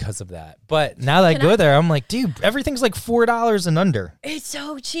 was because of that. But now that I go there, I'm like, dude, everything's like $4 and under. It's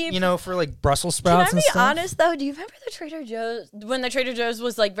so cheap. You know, for like Brussels sprouts and stuff. Can I be honest, though? Do you remember the Trader Joe's, when the Trader Joe's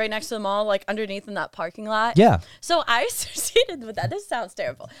was like right next to the mall, like underneath in that parking lot? Yeah. So I associated with that. This sounds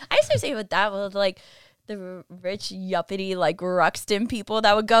terrible. I associated with that with like the rich, yuppity, like Ruxton people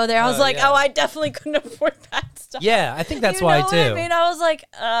that would go there. I was like, I definitely couldn't afford that stuff. Yeah, I think that's why, too. I mean, I was like,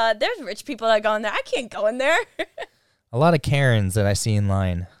 there's rich people that go in there. I can't go in there. A lot of Karens that I see in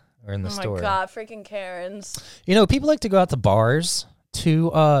line or in the store. Oh, my God, freaking Karens. You know, people like to go out to bars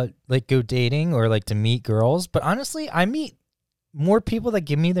to, like, go dating or, like, to meet girls. But honestly, I meet more people that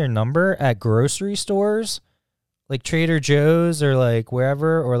give me their number at grocery stores, like Trader Joe's or, like,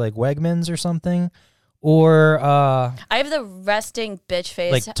 wherever, or, like, Wegmans or something. Or I have the resting bitch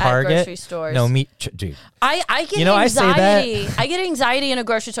face like at Target. Grocery stores. No, dude. I get anxiety. I say that. I get anxiety in a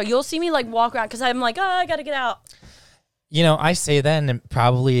grocery store. You'll see me like walk around because I'm like, oh, I gotta get out. You know, I say that, and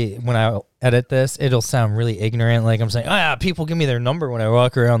probably when I edit this, it'll sound really ignorant. Like I'm saying, people give me their number when I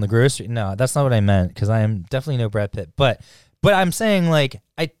walk around the grocery. No, that's not what I meant, because I am definitely no Brad Pitt. But I'm saying, like,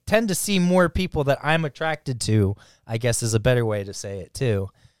 I tend to see more people that I'm attracted to, I guess is a better way to say it, too.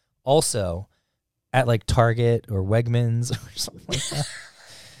 Also, at, like, Target or Wegmans or something like that.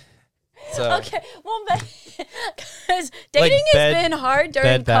 So, okay, well, because dating like has been hard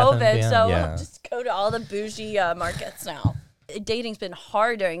during COVID, so yeah. just go to all the bougie markets now. Dating's been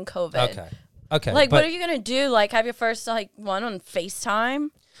hard during COVID. Okay. Like, what are you gonna do? Like, have your first like one on FaceTime?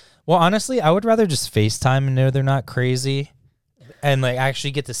 Well, honestly, I would rather just FaceTime and know they're not crazy, and like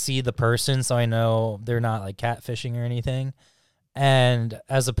actually get to see the person, so I know they're not like catfishing or anything. And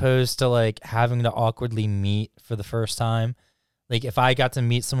as opposed to like having to awkwardly meet for the first time. Like if I got to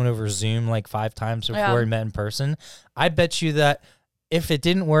meet someone over Zoom like 5 times before and met in person, I bet you that if it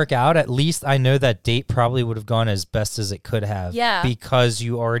didn't work out, at least I know that date probably would have gone as best as it could have. Yeah. Because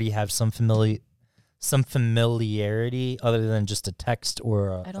you already have some familiarity other than just a text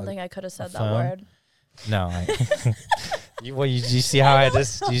or I don't think I could have said that phone. word. No. You see how I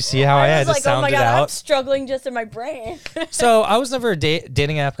just sound oh my God, it out? I'm struggling just in my brain. So I was never a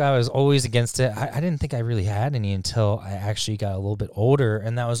dating app guy. I was always against it. I didn't think I really had any until I actually got a little bit older.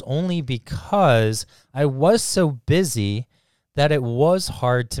 And that was only because I was so busy that it was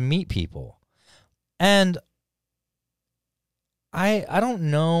hard to meet people. And I don't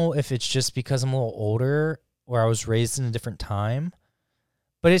know if it's just because I'm a little older or I was raised in a different time.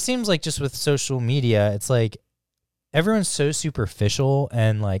 But it seems like just with social media, it's like everyone's so superficial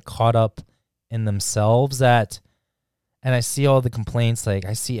and like caught up in themselves that, and I see all the complaints, like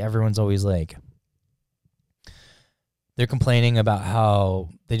I see everyone's always like, they're complaining about how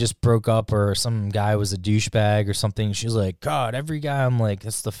they just broke up or some guy was a douchebag or something. She's like, God, every guy, I'm like,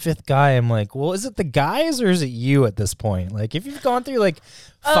 that's the 5th guy. I'm like, well, is it the guys or is it you at this point? Like if you've gone through like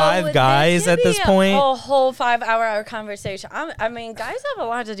 5 guys at this point. A whole 5-hour conversation. I mean, guys have a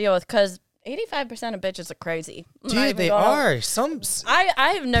lot to deal with because 85% of bitches are crazy. Dude, they are.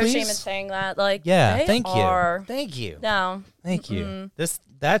 I have no shame in saying that. Like, yeah, thank you. No, thank you.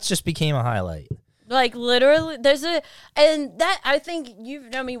 That just became a highlight. Like literally, and that I think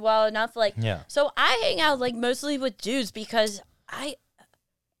you've known me well enough. Like, so I hang out like mostly with dudes because I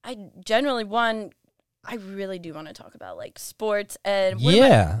generally I really do want to talk about like sports and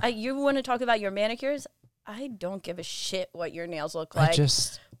you want to talk about your manicures. I don't give a shit what your nails look like.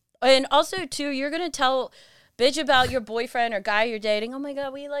 And also too, you're gonna tell bitch about your boyfriend or guy you're dating. Oh my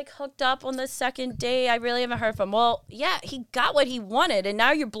God, we like hooked up on the second date. I really haven't heard from him. Well, yeah, he got what he wanted, and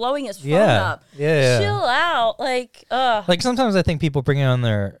now you're blowing his phone up. Yeah. Chill out. Like sometimes I think people bring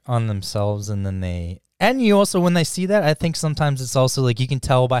it on themselves, and then and you also, when they see that, I think sometimes it's also like you can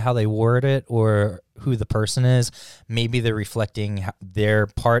tell by how they word it or who the person is. Maybe they're reflecting their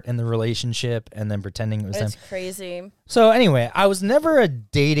part in the relationship and then pretending it was them. It's crazy. So anyway, I was never a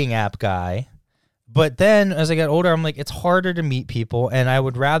dating app guy. But then as I got older, I'm like, it's harder to meet people, and I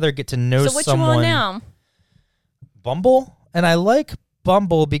would rather get to know someone. So what you want now? Bumble? And I like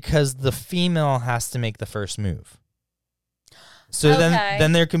Bumble because the female has to make the first move. So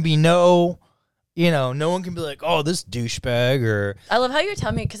then there can be no one can be like, oh, this douchebag, or... I love how you're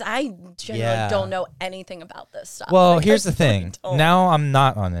telling me, because I generally don't know anything about this stuff. Well, here's the thing. Now I'm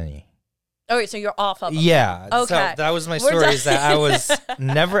not on any. Oh, wait, so you're off of them. Yeah. Okay. So that was my story, is that I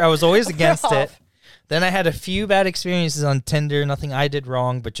was always against it. Then I had a few bad experiences on Tinder, nothing I did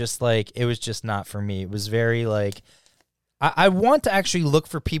wrong, but just like, it was just not for me. It was very like, I want to actually look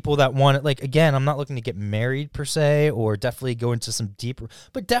for people that want it. Like, again, I'm not looking to get married per se, or definitely go into some deeper,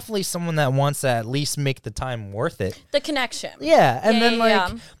 but definitely someone that wants to at least make the time worth it. The connection. Yeah. And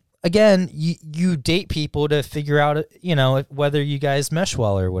then again, you date people to figure out, whether you guys mesh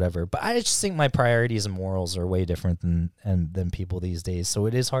well or whatever. But I just think my priorities and morals are way different than people these days. So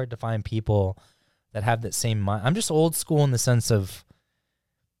it is hard to find people that have that same mind. I'm just old school in the sense of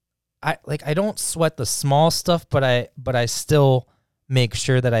I don't sweat the small stuff, but I still make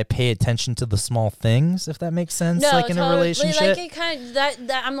sure that I pay attention to the small things, if that makes sense. No, in a relationship. Like it kind of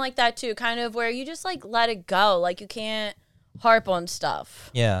that I'm like that too, kind of where you just like let it go. Like you can't harp on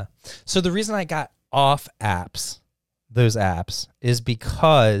stuff. Yeah. So the reason I got off those apps, is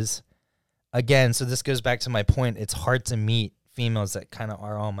because, again, so this goes back to my point, it's hard to meet females that kind of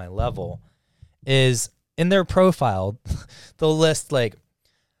are on my level. Is in their profile, they'll list like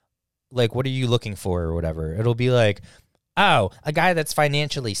what are you looking for or whatever. It'll be like, oh, a guy that's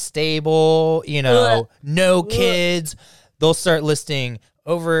financially stable, no kids. They'll start listing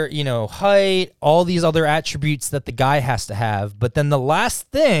over, height, all these other attributes that the guy has to have. But then the last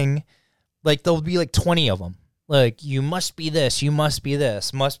thing, like there'll be like 20 of them. Like, you must be this, you must be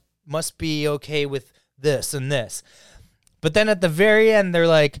this, must be okay with this and this. But then at the very end, they're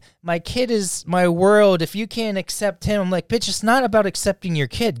like, my kid is my world. If you can't accept him, I'm like, bitch, it's not about accepting your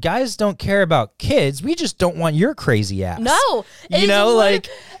kid. Guys don't care about kids. We just don't want your crazy ass. No.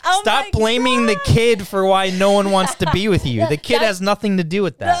 Stop blaming the kid for why no one wants to be with you. The kid has nothing to do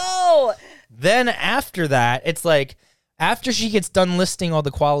with that. No. Then after that, it's like, after she gets done listing all the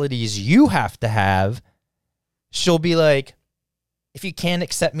qualities you have to have, she'll be like, if you can't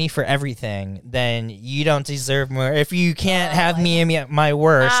accept me for everything, then you don't deserve more. If you can't have me at my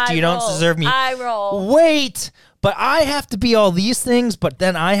worst, you don't deserve me. I roll. Wait, but I have to be all these things, but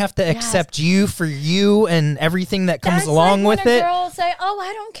then I have to accept you for you and everything that comes along with it. When a girl will say, oh,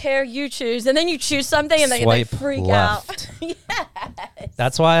 I don't care, you choose. And then you choose something and they freak out. Yes.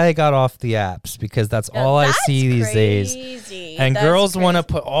 That's why I got off the apps, because that's all I see these days. And girls want to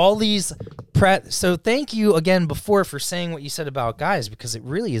put all these so thank you again before for saying what you said about guys, because it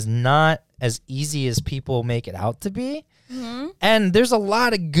really is not as easy as people make it out to be. Mm-hmm. And there's a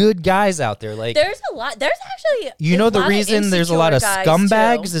lot of good guys out there. Like, there's a lot. There's actually the reason there's a lot of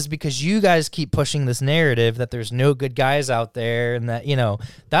scumbags is because you guys keep pushing this narrative that there's no good guys out there, and that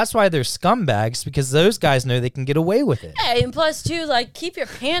that's why there's scumbags, because those guys know they can get away with it. Yeah, and plus too, like, keep your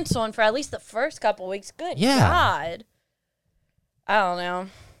pants on for at least the first couple weeks. Good God, I don't know.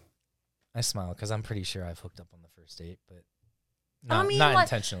 I smile because I'm pretty sure I've hooked up on the first date, but not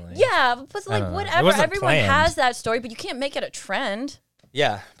intentionally. Yeah, but like whatever. Everyone planned. has that story, but you can't make it a trend.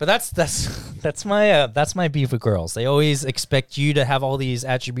 Yeah, but that's my beef with girls. They always expect you to have all these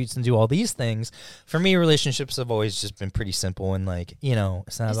attributes and do all these things. For me, relationships have always just been pretty simple, and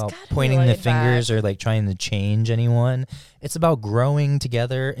it's not about pointing the fingers or like trying to change anyone. It's about growing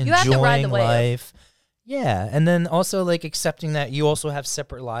together, enjoying life. Yeah, and then also like accepting that you also have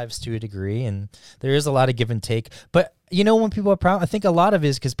separate lives to a degree, and there is a lot of give and take. But when people are proud, I think a lot of it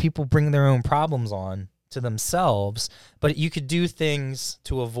is because people bring their own problems on to themselves, but you could do things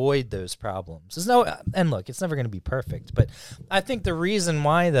to avoid those problems. And look, it's never going to be perfect, but I think the reason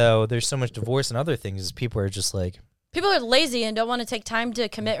why, though, there's so much divorce and other things is people are just like... People are lazy and don't want to take time to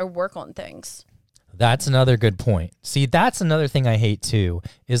commit or work on things. That's another good point. See, that's another thing I hate too,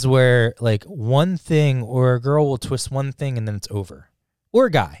 is where like one thing, or a girl will twist one thing and then it's over. Or a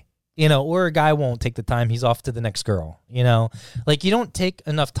guy, or a guy won't take the time. He's off to the next girl, like you don't take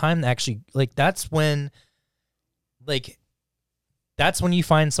enough time to actually, like, that's when that's when you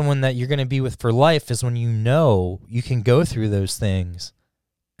find someone that you're going to be with for life, is when you know you can go through those things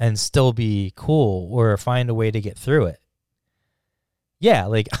and still be cool or find a way to get through it. Yeah,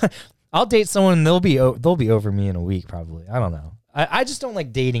 like I'll date someone and they'll be over me in a week probably. I don't know. I just don't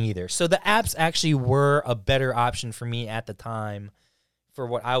like dating either. So the apps actually were a better option for me at the time for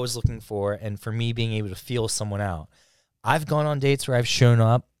what I was looking for and for me being able to feel someone out. I've gone on dates where I've shown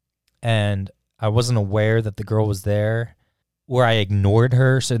up and I wasn't aware that the girl was there, where I ignored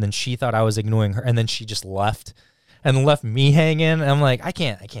her, so then she thought I was ignoring her, and then she just left and left me hanging. And I'm like, I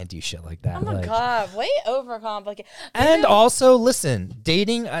can't do shit like that. Oh my God, way overcomplicated. And also, listen,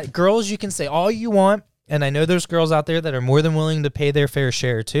 dating girls, you can say all you want. And I know there's girls out there that are more than willing to pay their fair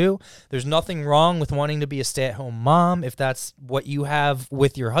share too. There's nothing wrong with wanting to be a stay-at-home mom if that's what you have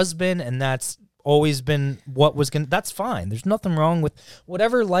with your husband and that's always been what was going to, that's fine. There's nothing wrong with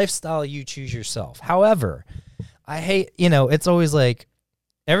whatever lifestyle you choose yourself. However, I hate, it's always like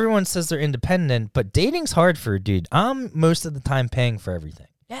everyone says they're independent, but dating's hard for a dude. I'm most of the time paying for everything.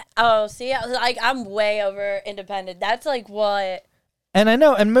 Yeah. Oh, see, I'm way over independent. That's like what... And I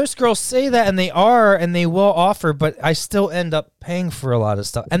know, and most girls say that, and they will offer, but I still end up paying for a lot of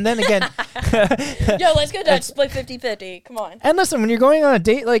stuff. And then again... Yo, let's go down, split 50-50. Come on. And listen, when you're going on a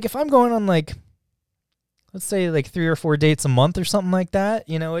date, like, if I'm going on, like, let's say, like, 3 or 4 dates a month or something like that,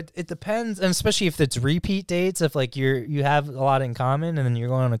 it depends. And especially if it's repeat dates, if, like, you have a lot in common, and then you're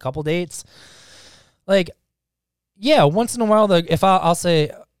going on a couple dates. Like, yeah, once in a while, if I'll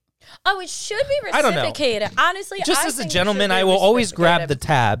say... Oh, it should be I don't know. reciprocated. Honestly, just as a gentleman, I will always grab the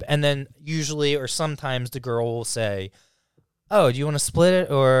tab, and then usually or sometimes the girl will say, "Oh, do you want to split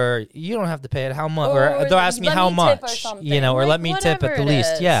it, or you don't have to pay it? How much?" Or they'll ask me how much, or let me tip at the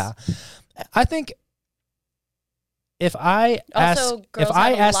least. Yeah, I think if I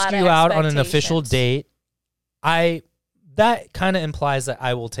ask you out on an official date, that kind of implies that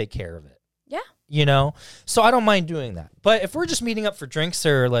I will take care of it. So I don't mind doing that. But if we're just meeting up for drinks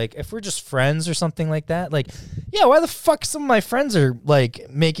or like if we're just friends or something like that, like, yeah, why the fuck some of my friends are like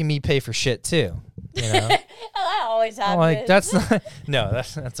making me pay for shit too? That always happens. Like that's not, no,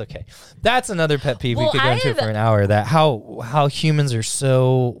 that's okay. That's another pet peeve we could go into for an hour. That how humans are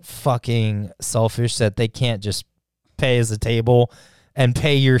so fucking selfish that they can't just pay as a table and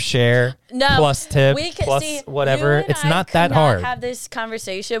pay your share plus tip plus whatever. It's not that hard. Have this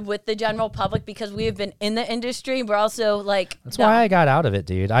conversation with the general public because we have been in the industry. We're also like that's why I got out of it,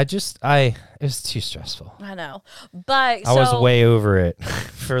 dude. It was too stressful. I know, but I was way over it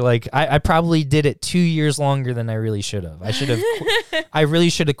for like I probably did it 2 years longer than I really should have. I should have. I really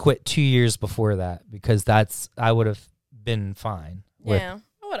should have quit 2 years before that because I would have been fine.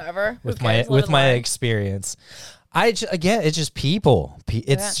 Whatever. With my experience. It's just people.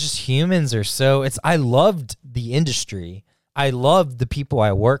 It's just humans are so. I loved the industry. I loved the people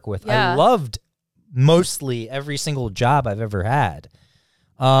I work with. I loved mostly every single job I've ever had.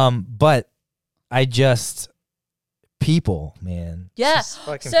 But people, man. Yeah.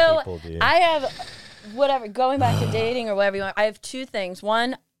 So people, dude. I have going back to dating or whatever you want. I have 2 things.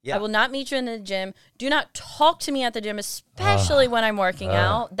 One, I will not meet you in the gym. Do not talk to me at the gym, especially when I'm working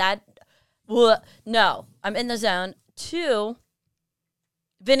out. No, I'm in the zone. 2,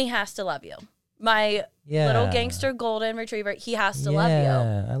 Vinny has to love you. My little gangster golden retriever, he has to love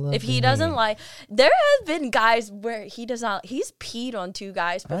you. I love if he Vinny. doesn't there have been guys where he's peed on 2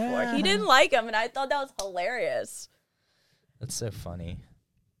 guys before. He didn't like him, and I thought that was hilarious. That's so funny.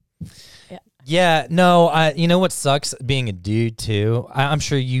 Yeah. Yeah, no, you know what sucks being a dude too? I'm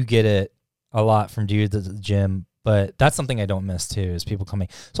sure you get it a lot from dudes at the gym, but that's something I don't miss too is people coming.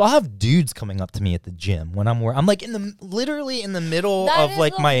 So I'll have dudes coming up to me at the gym when I'm like literally in the middle of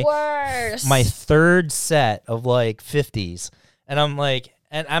like my 3rd set of like 50s. And I'm like,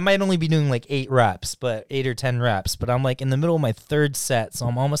 and I might only be doing like 8 or 10 reps, but I'm like in the middle of my 3rd set. So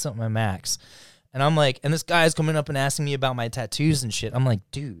I'm almost at my max. And I'm like, and this guy's coming up and asking me about my tattoos and shit. I'm like,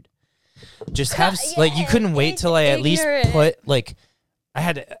 dude, just have, like, you couldn't wait till I at least put, like, I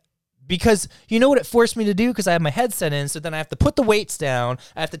had to, because you know what it forced me to do? Because I have my headset in, so then I have to put the weights down.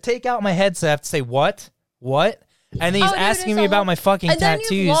 I have to take out my headset. I have to say, what? And then he's asking me about my fucking tattoos.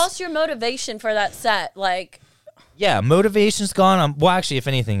 And then you lost your motivation for that set, like. Yeah, motivation's gone. Well, actually, if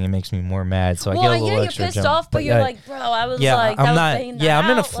anything, it makes me more mad. So I get a little extra you're pissed jump. off, but you're like, bro, I was like, I'm not. Yeah, I'm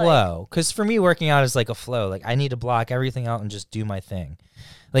in a flow. Because for me, working out is like a flow. Like I need to block everything out and just do my thing.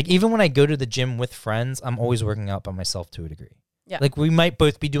 Like even when I go to the gym with friends, I'm always working out by myself to a degree. Yeah. Like we might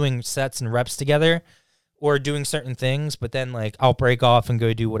both be doing sets and reps together, or doing certain things, but then like I'll break off and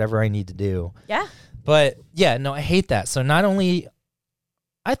go do whatever I need to do. Yeah. But yeah, no, I hate that. So not only,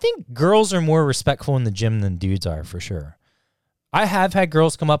 I think girls are more respectful in the gym than dudes are for sure. I have had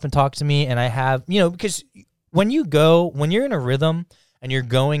girls come up and talk to me, and I have, because when you're in a rhythm and you're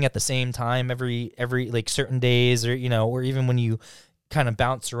going at the same time every like certain days, or or even when you kind of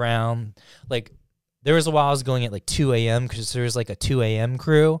bounce around, like there was a while I was going at like 2 a.m. because there was like a 2 a.m.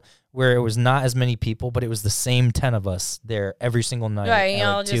 crew where it was not as many people, but it was the same 10 of us there every single night Right,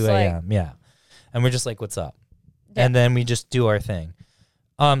 at like 2 a.m. Yeah. And we're just like, what's up? Yeah. And then we just do our thing.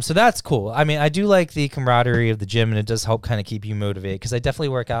 So that's cool. I mean, I do like the camaraderie of the gym, and it does help kind of keep you motivated, because I definitely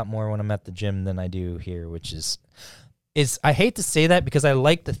work out more when I'm at the gym than I do here, which is I hate to say that because I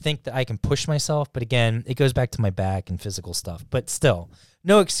like to think that I can push myself, but again, it goes back to my back and physical stuff. But still,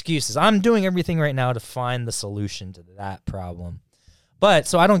 no excuses. I'm doing everything right now to find the solution to that problem. But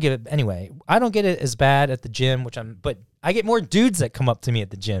so I don't get it anyway. I don't get it as bad at the gym, but I get more dudes that come up to me at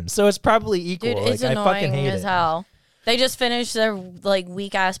the gym, so it's probably equal. Dude, it's like, annoying I fucking hate as it. hell. They just finished their like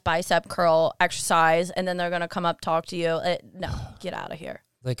weak ass bicep curl exercise, and then they're gonna come up talk to you. No, get out of here.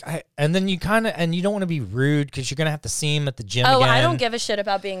 And then you don't want to be rude because you're gonna have to see him at the gym. Oh, again. I don't give a shit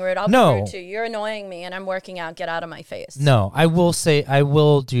about being rude. I'll be rude too. You're annoying me, and I'm working out. Get out of my face. No, I will say I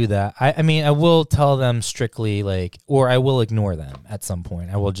will do that. I mean, I will tell them strictly, like, or I will ignore them at some point.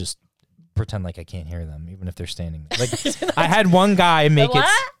 I will just pretend like I can't hear them, even if they're standing there. Like, I had one guy make it.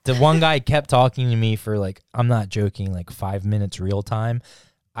 The one guy kept talking to me for like, I'm not joking, like 5 minutes real time.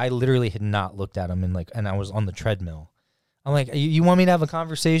 I literally had not looked at him and I was on the treadmill. I'm like, you want me to have a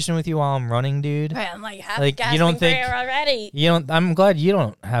conversation with you while I'm running, dude? Right, I'm like you don't think already? I'm glad you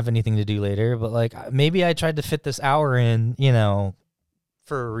don't have anything to do later, but like maybe I tried to fit this hour in,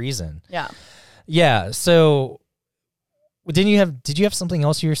 for a reason. Yeah. Yeah. So did you have something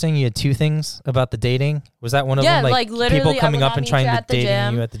else you were saying? You had two things about the dating. Was that one of them? Yeah, like literally, people coming I up and trying to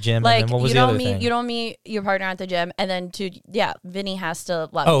date you at the gym. Like, and then what was you the don't other meet thing? you don't meet your partner at the gym, and then Vinny has to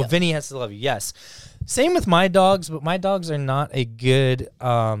love you. Oh, Vinny has to love you. Yes. Same with my dogs, but my dogs are not a good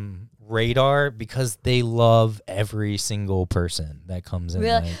radar because they love every single person that comes in.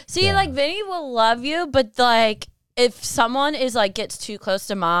 Really? See, like Vinny will love you, but like if someone is like gets too close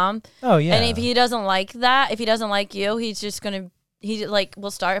to mom, oh yeah, and if he doesn't like that, if he doesn't like you, he like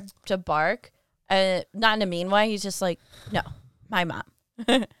will start to bark, not in a mean way. He's just like, no, my mom.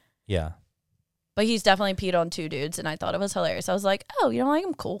 Yeah. But he's definitely peed on two dudes, and I thought it was hilarious. I was like, oh, you don't like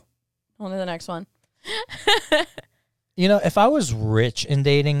him? Cool. On to the next one. If I was rich in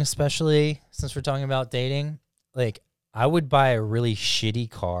dating, especially since we're talking about dating, like I would buy a really shitty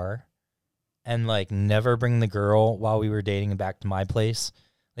car and like never bring the girl while we were dating back to my place.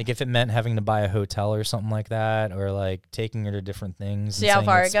 Like if it meant having to buy a hotel or something like that, or like taking her to different things. See how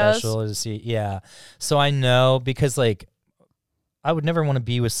far it goes? To see, yeah. So I know, because like I would never want to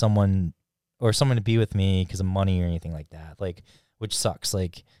be with someone or someone to be with me because of money or anything like that. Like, which sucks.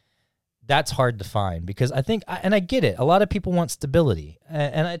 Like, that's hard to find because I think, and I get it, a lot of people want stability,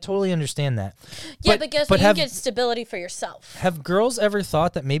 and I totally understand that. Yeah, but guess what? You get stability for yourself. Have girls ever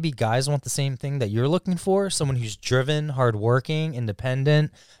thought that maybe guys want the same thing that you're looking for? Someone who's driven, hardworking,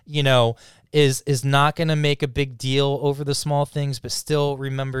 independent, is not going to make a big deal over the small things, but still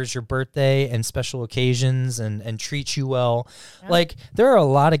remembers your birthday and special occasions and treats you well. Yeah. Like, there are a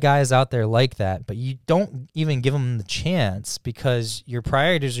lot of guys out there like that, but you don't even give them the chance because your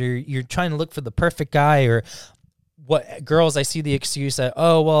priorities are, you're trying to look for the perfect guy. Or what girls, I see the excuse that,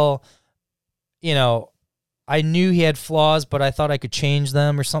 oh, well, I knew he had flaws, but I thought I could change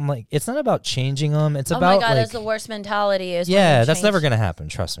them or something. Like, it's not about changing them. It's about, oh my God, that's the worst mentality. Yeah, that's never going to happen.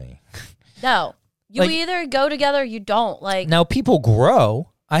 Trust me. No, you either go together or you don't. Like, now people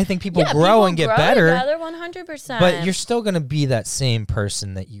grow. I think people grow and get better. Together, 100%. But you're still going to be that same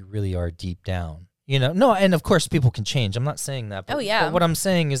person that you really are deep down. No, and of course people can change. I'm not saying that. But, but what I'm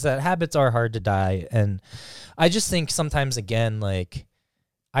saying is that habits are hard to die, and I just think sometimes, again, like,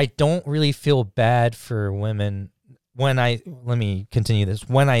 I don't really feel bad for women when let me continue this.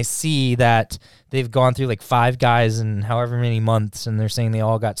 When I see that they've gone through like 5 guys in however many months and they're saying they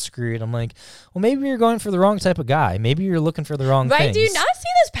all got screwed, I'm like, well, maybe you're going for the wrong type of guy. Maybe you're looking for the wrong things. Right? Do you not see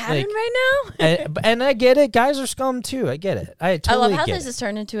this pattern right now? and I get it. Guys are scum too. I get it. I love how this has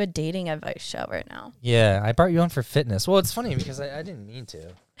turned into a dating advice show right now. Yeah, I brought you on for fitness. Well, it's funny because I didn't mean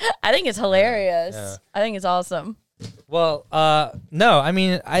to. I think it's hilarious. Yeah. I think it's awesome. Well, no, I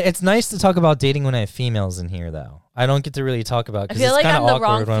mean, it's nice to talk about dating when I have females in here, though. I don't get to really talk about. I feel like I'm the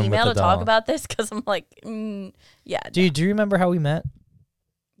wrong female to talk about this because I'm like, yeah. Do you remember how we met?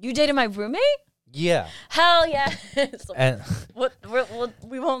 You dated my roommate? Yeah. Hell yeah. So and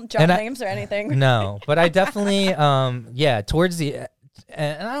we won't drop names or anything. No, but I definitely, towards the,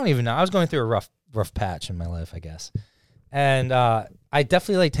 and I don't even know. I was going through a rough patch in my life, I guess, and I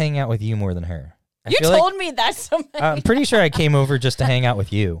definitely liked hanging out with you more than her. You feel told me that so many I'm pretty sure I came over just to hang out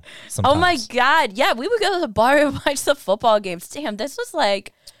with you. Sometimes. Oh my God. Yeah, we would go to the bar and watch the football games. Damn, this was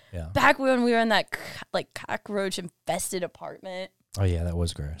like back when we were in that like cockroach infested apartment. Oh yeah, that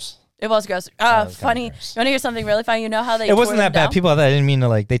was gross. It was gross. Was Funny. gross. You want to hear something really funny? You know how they It wasn't tore that them bad. down? People thought I didn't mean to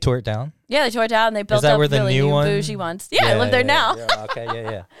like. They tore it down. Yeah, they tore it down and they built that up where the really new new one- bougie ones. Yeah, I live there now. Yeah, okay,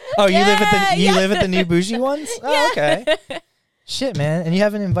 yeah. Oh, you live at the live at the new bougie ones? Oh, okay. Shit, man, and you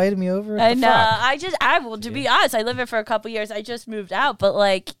haven't invited me over. What I the know. fuck? To be honest, I lived there for a couple years. I just moved out, but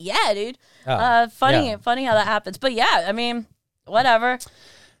like, yeah, dude. Oh, Funny how that happens. But yeah, I mean, whatever.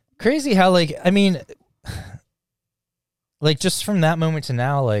 Crazy how like I mean, like just from that moment to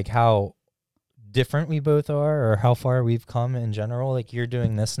now, like how different we both are, or how far we've come in general. Like you're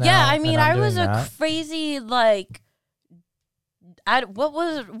doing this now. Yeah, I mean, and I'm I was doing a that. crazy like, what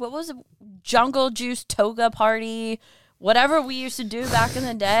was it? Jungle Juice toga party, whatever we used to do back in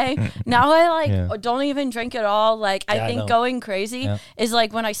the day. Now I don't even drink at all. Like I think going crazy is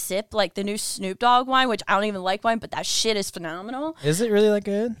like when I sip like the new Snoop Dogg wine, which I don't even like wine, but that shit is phenomenal. Is it really that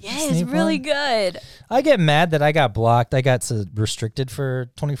good? Yeah, it's really good. I get mad that I got blocked. I got restricted for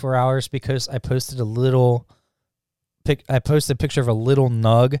 24 hours because I posted a little I posted a picture of a little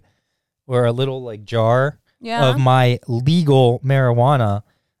nug or a little like jar of my legal marijuana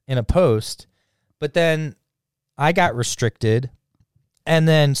in a post. But then I got restricted. And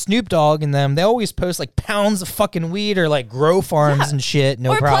then Snoop Dogg and them, they always post like pounds of fucking weed or like grow farms and shit.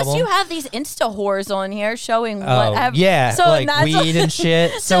 No problem. Plus you have these Insta whores on here showing Oh, whatever. yeah, So like that's weed and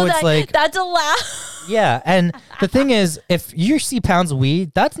shit. So it's like that's allowed. yeah, and the thing is, if you see pounds of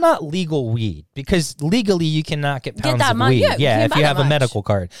weed, that's not legal weed because legally you cannot get pounds that of much. weed. Yeah, you can't if buy you that have a much. medical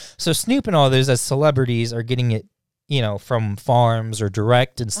card. So Snoop and all those as celebrities are getting it, you know, from farms or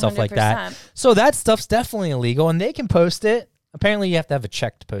direct and stuff like that. 100%. So that stuff's definitely illegal, and they can post it. Apparently, you have to have a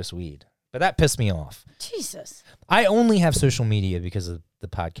check to post weed, but that pissed me off. Jesus. I only have social media because of the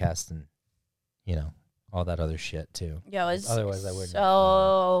podcast and, you know, all that other shit too. Yeah, it was Otherwise, I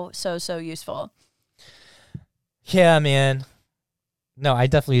wouldn't. so useful. Yeah, man. No, I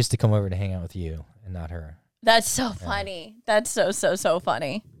definitely used to come over to hang out with you and not her. That's so funny. That's so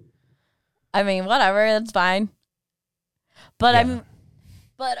funny. I mean, whatever, that's fine. But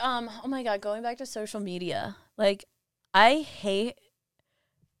oh my God, going back to social media, like I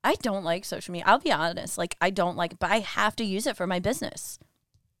don't like social media. I'll be honest, like I don't like it, but I have to use it for my business.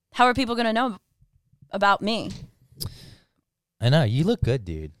 How are people gonna know about me? I know. You look good,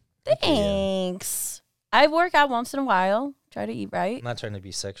 dude. Thanks. I work out once in a while. Try to eat right. I'm not trying to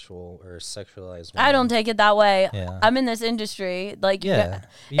be sexual or sexualized. I don't take it that way. Yeah. I'm in this industry. Like, Yeah.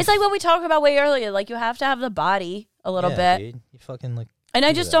 it's like what we talked about way earlier. Like, you have to have the body a little bit. Dude. You fucking like. And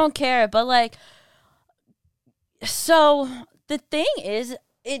I just don't care. But, like, so the thing is,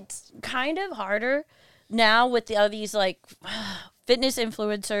 it's kind of harder now with these, like, fitness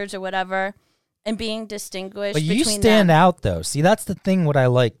influencers or whatever and being distinguished. But you between stand them. out, though. See, that's the thing. What I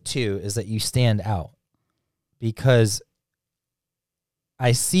like, too, is that you stand out. Because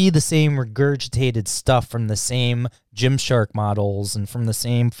I see the same regurgitated stuff from the same Gymshark models and from the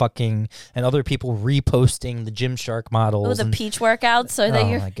same fucking and other people reposting the Gymshark models. Oh, the and, peach workouts. So that oh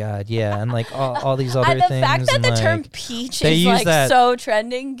you're. my God, yeah, and like all these other The things. fact that and the like, term peach they is use like that- so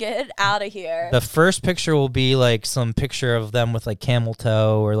trending, get out of here. The first picture will be like some picture of them with like camel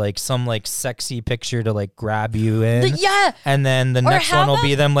toe or like some like sexy picture to like grab you in. Yeah. And then the next how one will about-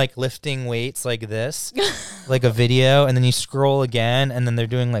 be them like lifting weights like this, like a video. And then you scroll again and then they're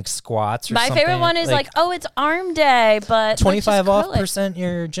doing like squats or My something. favorite one is like, oh, it's arm day, but 25 let's just off grill it. %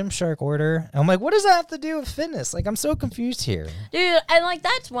 your Gymshark order. I'm like, what does that have to do with fitness? Like, I'm so confused here. Dude, and like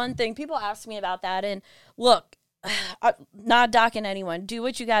that's one thing people ask me about that. And look, I'm not docking anyone. Do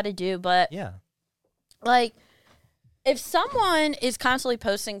what you got to do, but Yeah. like if someone is constantly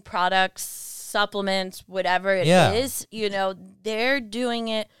posting products, supplements, whatever it is, you know, they're doing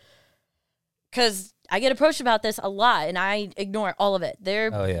it because I get approached about this a lot, and I ignore all of it.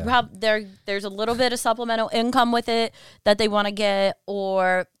 There's a little bit of supplemental income with it that they want to get,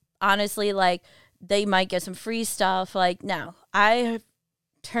 or honestly, like they might get some free stuff. Like, no, I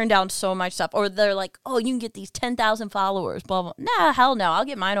turn down so much stuff, or they're like, oh, you can get these 10,000 followers, blah blah. Nah, hell no, I'll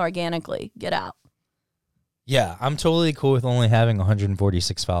get mine organically. Get out. Yeah, I'm totally cool with only having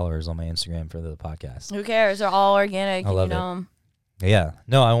 146 followers on my Instagram for the podcast. Who cares? They're all organic. I love you know. Yeah.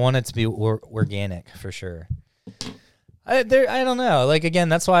 No, I want it to be organic for sure. I don't know. Like, again,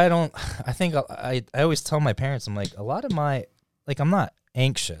 that's why I always tell my parents, I'm like, a lot of my, like, I'm not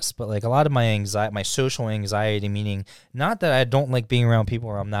anxious, but like a lot of my anxiety, my social anxiety, meaning not that I don't like being around people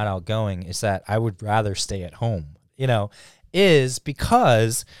or I'm not outgoing, is that I would rather stay at home, you know, is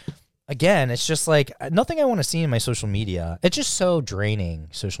because again, it's just like nothing I want to see in my social media. It's just so draining,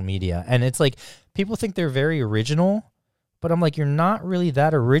 social media. And it's like people think they're very original, but I'm like, you're not really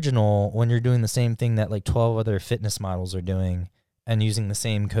that original when you're doing the same thing that like 12 other fitness models are doing and using the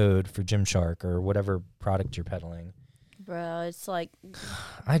same code for Gymshark or whatever product you're peddling. Bro, it's like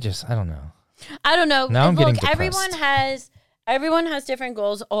I don't know. I don't know. Now I'm getting Look, depressed. everyone has different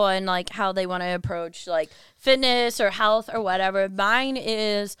goals on like how they want to approach like fitness or health or whatever. Mine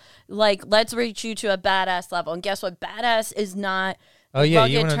is like, let's reach you to a badass level. And guess what? Badass is not. Oh yeah,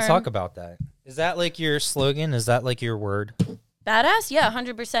 you want to talk about that? Is that like your slogan? Is that like your word? Badass? Yeah,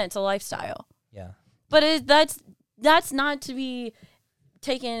 100%. It's a lifestyle. Yeah. But that's not to be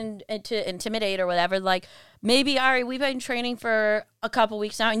taken to intimidate or whatever. Like maybe, all right, we've been training for a couple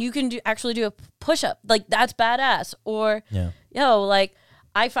weeks now, and you can actually do a push-up. Like that's badass. Or like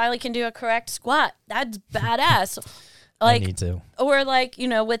I finally can do a correct squat. That's badass. Like I need to. Or like,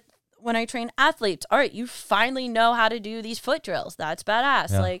 with when I train athletes, all right, you finally know how to do these foot drills. That's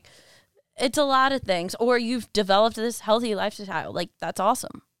badass. Yeah. Like it's a lot of things. Or you've developed this healthy lifestyle. Like that's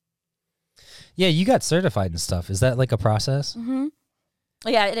awesome. Yeah, you got certified and stuff. Is that like a process? Mm-hmm.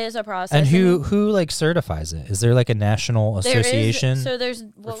 Yeah, it is a process. And who like certifies it? Is there like a national association? There's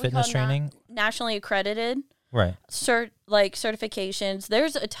what for we fitness call training? Nationally accredited. Right. Certifications.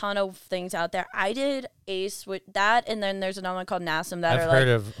 There's a ton of things out there. I did ACE with that, and then there's another one called NASM that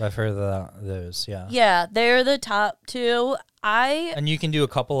I've heard of those. Yeah. Yeah, they're the top two. And you can do a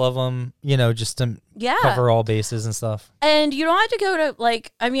couple of them, just to cover all bases and stuff. And you don't have to go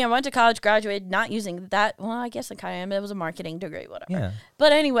to I went to college, graduated, not using that. Well, I guess I kind of. It was a marketing degree, whatever. Yeah.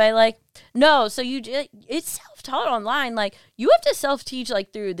 But anyway, no. So it's self-taught online. Like you have to self-teach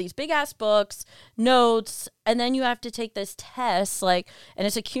through these big ass books, notes, and then you have to take this test. And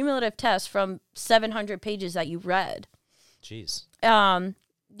it's a cumulative test from 700 pages that you read. Jeez.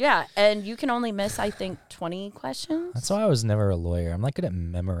 Yeah, and you can only miss, I think, 20 questions. That's why I was never a lawyer. I'm not good at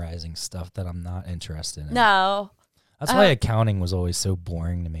memorizing stuff that I'm not interested in. No. That's why accounting was always so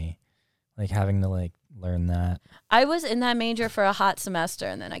boring to me. Having to learn that. I was in that major for a hot semester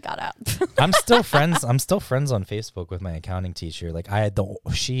and then I got out. I'm still friends on Facebook with my accounting teacher.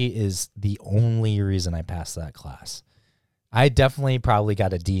 She is the only reason I passed that class. I definitely probably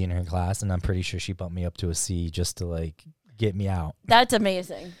got a D in her class, and I'm pretty sure she bumped me up to a C just to get me out. That's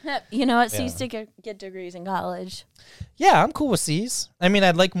amazing. You know what? C's to get degrees in college. Yeah, I'm cool with C's. I mean,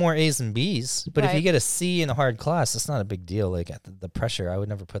 I'd like more A's and B's, but if Right. you get a C in a hard class, it's not a big deal. The pressure, I would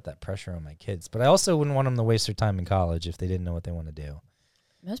never put that pressure on my kids. But I also wouldn't want them to waste their time in college if they didn't know what they want to do.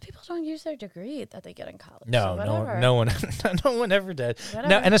 Most people don't use their degree that they get in college. No, so no one ever did. Whatever.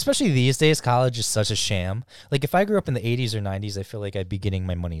 No, and especially these days, college is such a sham. If I grew up in the 80s or 90s, I feel like I'd be getting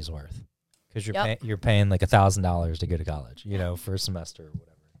my money's worth. Because you're paying $1,000 to go to college, for a semester or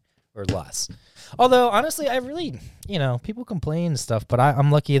whatever, or less. Although honestly, I really, people complain and stuff, but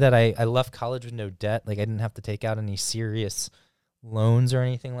I'm lucky that I left college with no debt. I didn't have to take out any serious loans or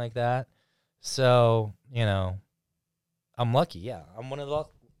anything like that. So I'm lucky. Yeah, I'm one of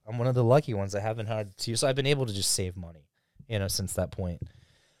the lucky ones. I haven't had to, so I've been able to just save money, since that point.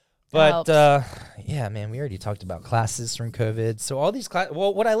 But, yeah, man, we already talked about classes from COVID. So all these classes,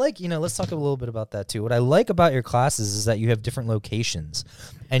 well, what I like, let's talk a little bit about that too. What I like about your classes is that you have different locations,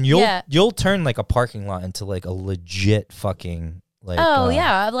 and you'll turn a parking lot into a legit fucking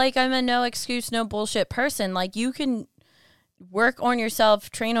I'm a no excuse, no bullshit person. You can work on yourself,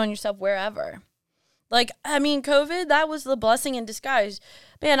 train on yourself wherever. COVID, that was the blessing in disguise.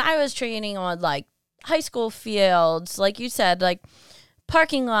 Man, I was training on high school fields, like you said,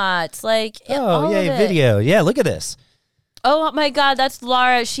 parking lots, video. Yeah, look at this. Oh my God, that's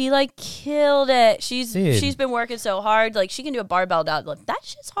Laura. She killed it. She's been working so hard. She can do a barbell deadlift. That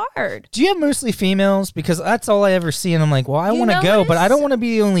shit's hard. Do you have mostly females? Because that's all I ever see, and I'm like, well, I want to go, but I don't want to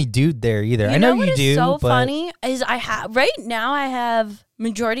be the only dude there either. I know you do. What's so funny is I have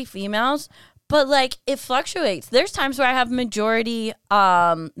majority females, but it fluctuates. There's times where I have majority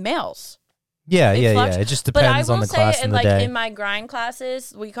males. Yeah. It just depends on the class and the day. In my grind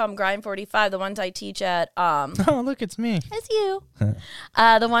classes, we call them Grind 45. The ones I teach at oh, look, it's me. It's you.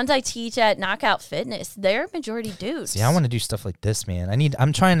 The ones I teach at Knockout Fitness, they're majority dudes. See, I want to do stuff like this, man.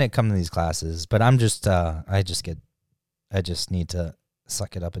 I'm trying to come to these classes, but I just need to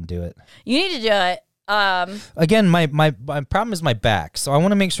suck it up and do it. You need to do it. Again, my problem is my back, so I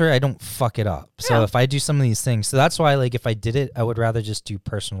want to make sure I don't fuck it up. So if I do some of these things, so that's why if I did it, I would rather just do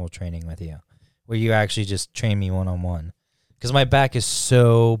personal training with you, where you actually just train me one-on-one, because my back is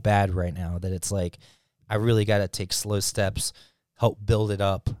so bad right now that it's I really got to take slow steps, help build it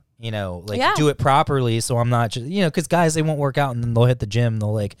up, You know, like Yeah. do it properly. So I'm not just, because guys, they won't work out and then they'll hit the gym.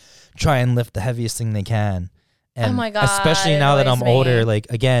 They'll like try and lift the heaviest thing they can. And Oh my God, especially now that annoys I'm older, me. like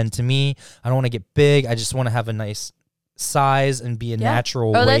again, to me, I don't want to get big. I just want to have a nice size and be a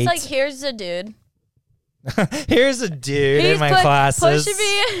natural Oh, weight. that's like, here's the dude. Here's a dude in my He's classes. pushing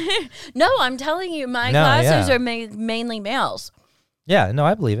me. No, I'm telling you, my No, classes yeah. are mainly males. Yeah, no,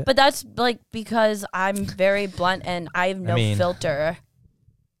 I believe it. But that's like because I'm very blunt and I have no filter.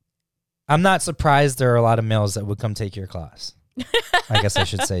 I'm not surprised there are a lot of males that would come take your class. I guess I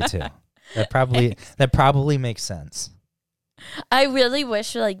should say too. That probably makes sense. I really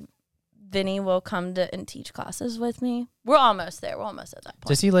wish like Vinny will come to and teach classes with me. We're almost there. We're almost at that point.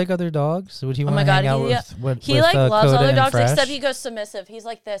 Does he like other dogs? Would he want my to God, hang out he with like loves Coda other and dogs Fresh? except he goes submissive. He's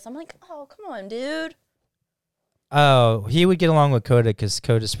like this. I'm like, oh, come on, dude. Oh, he would get along with Coda because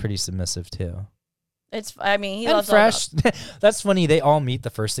Coda's pretty submissive too. He And loves Fresh. all dogs. That's funny. They all meet. The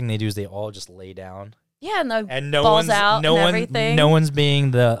first thing they do is they all just lay down. Yeah, And no balls one's out and everything. no one's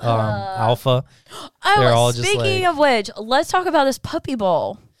being the alpha. They're all just speaking like- of which, let's talk about this puppy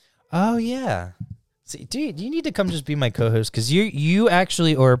bowl. Oh yeah. See, dude, you need to come just be my co-host because you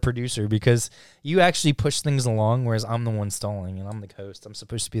actually or a producer because you actually push things along, whereas I'm the one stalling and I'm the host. I'm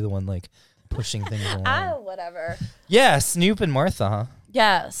supposed to be the one like pushing things along. Whatever. Yeah, Snoop and Martha, huh?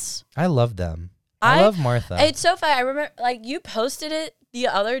 Yes. I love them. I love Martha. It's so funny. I remember, like, you posted it the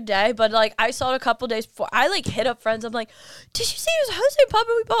other day, but, like, I saw it a couple days before. I, like, hit up friends. I'm like, did you see he was hosting Puppy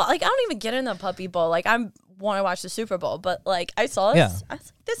Bowl? Like, I don't even get in the Puppy Bowl. Like, I want to watch the Super Bowl. But, like, I saw this. Yeah. I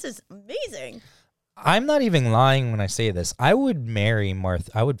was like, this is amazing. I'm not even lying when I say this. I would marry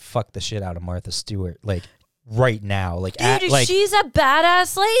Martha. I would fuck the shit out of Martha Stewart, like, right now. Like, Dude, she's a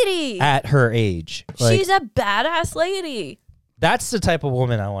badass lady. at her age. Like, She's a badass lady. that's the type of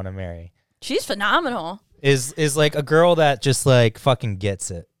woman I want to marry. She's phenomenal. Is like a girl that just like fucking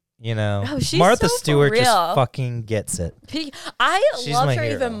gets it, you know? Oh, she's Martha so for Stewart just real. fucking gets it. I She's loved my her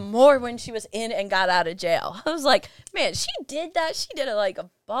hero. even more when she was in and got out of jail. I was like, man, she did that. She did it like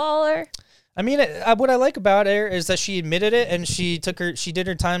a baller. I mean, what I like about her is that she admitted it and she did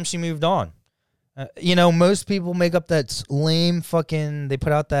her time. She moved on. Most people make up that lame fucking. They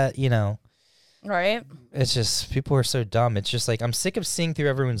put out that Right? It's just people are so dumb. It's just like I'm sick of seeing through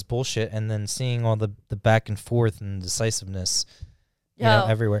everyone's bullshit and then seeing all the back and forth and decisiveness.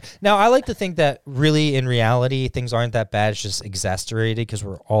 Everywhere. Now, I like to think that really, in reality, things aren't that bad. It's just exasperated because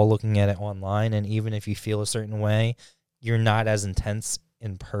we're all looking at it online. And even if you feel a certain way, you're not as intense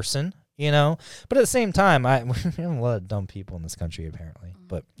in person, But at the same time, we have a lot of dumb people in this country, apparently.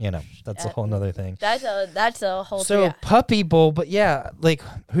 But, that's a whole nother thing. That's a whole So, Puppy Bowl, but yeah, like,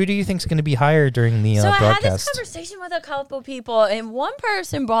 who do you think's going to be hired during the So I had broadcast? this conversation with a couple people, and one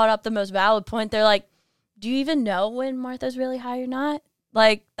person brought up the most valid point. They're like, do you even know when Martha's really high or not?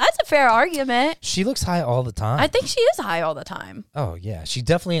 Like, that's a fair argument. She looks high all the time. I think she is high all the time. Oh, yeah. She's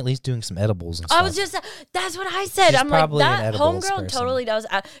definitely at least doing some edibles and stuff. I was just, that's what I said. She's I'm like, probably an that edibles homegirl person. totally does.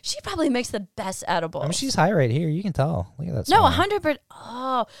 She probably makes the best edibles. I mean, she's high right here. You can tell. Look at that. No, smile. 100%.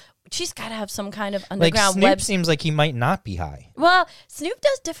 Oh, she's got to have some kind of Like, underground Snoop web. seems like he might not be high. Well, Snoop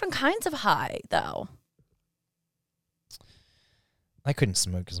does different kinds of high, though. I couldn't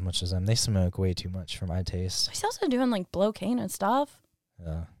smoke as much as them. They smoke way too much for my taste. He's also doing, like, blocaine and stuff.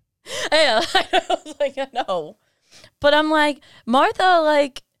 Yeah. Yeah, I was like, I know. But I'm like, Martha,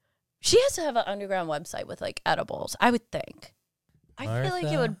 like, she has to have an underground website with, like, edibles, I would think. I feel like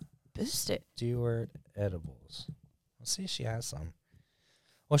it would boost it. Stewart edibles. Let's see if she has some.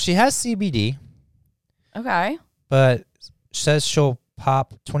 Well, she has CBD, Okay. but says she'll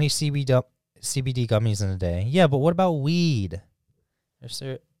pop 20 CBD gummies in a day. Yeah, but what about weed?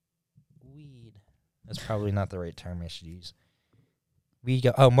 Weed. That's probably not the right term I should use.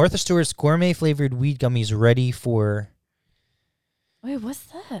 Martha Stewart's gourmet flavored weed gummies ready for. Wait, what's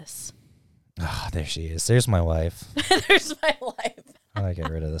this? Ah, there she is. There's my wife. There's my life. How do I get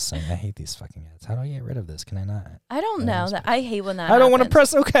rid of this thing? I hate these fucking ads. How do I get rid of this? Can I not? I don't know. That I hate when that I don't want to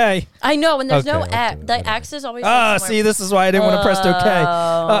happens. press OK. I know, when there's Okay, no I'll do X. it, The whatever. X is always Ah, like see, somewhere. this is why I didn't want to press OK.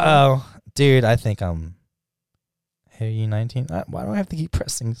 Uh-oh. Dude, I think I'm... Hey, you 19? Why do I have to keep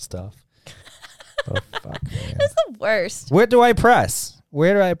pressing stuff? Oh, fuck, man. It's the worst. Where do I press?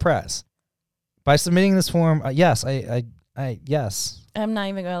 By submitting this form, yes, yes. I'm not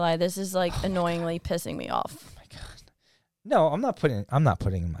even gonna lie. This is like annoyingly pissing me off. Oh my God. No, I'm not putting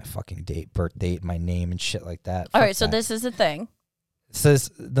in my fucking birth date, my name and shit like that. All Fuck right, so that. this is the thing. It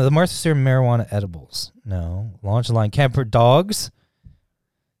says the Martha Stewart marijuana edibles. No. Launch line camper dogs.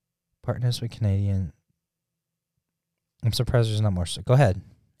 Partners with Canadian. I'm surprised there's not more. So go ahead.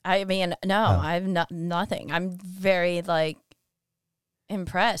 I mean, no, Oh. I've nothing. I'm very like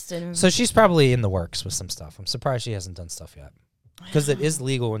impressed. And So she's probably in the works with some stuff. I'm surprised she hasn't done stuff yet. Because it is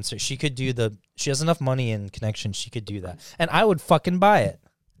legal, and so she could do she has enough money and connections, she could do that. And I would fucking buy it.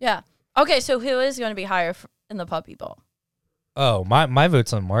 yeah. Okay, so who is going to be higher in the Puppy Bowl? Oh, my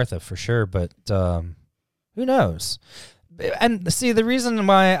vote's on Martha for sure, but who knows? And see, the reason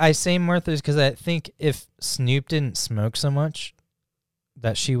why I say Martha is because I think if Snoop didn't smoke so much,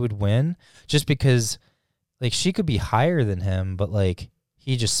 that she would win. Just because, like, she could be higher than him, but like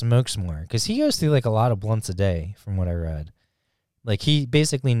he just smokes more because he goes through like a lot of blunts a day, from what I read. Like he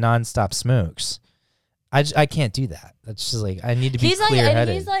basically nonstop smokes. I can't do that. That's just like I need to be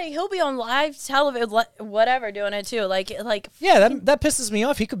clear-headed. He's like he'll be on live television, whatever, doing it too. Like yeah, that pisses me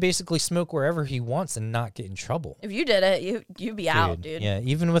off. He could basically smoke wherever he wants and not get in trouble. if you did it, you'd be out, dude. Yeah,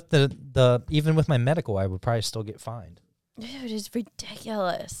 even with even with my medical, I would probably still get fined. Dude, it's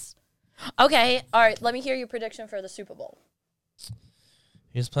ridiculous. Okay, all right. Let me hear your prediction for the Super Bowl.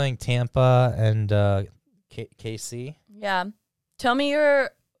 He was playing Tampa and KC. Yeah, tell me who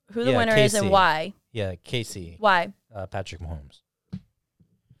the winner is and KC. why. Yeah, KC. Why? Patrick Mahomes.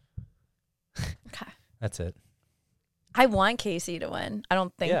 Okay. That's it. I want KC to win. I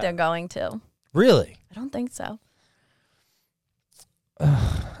don't think they're going to. Really? I don't think so.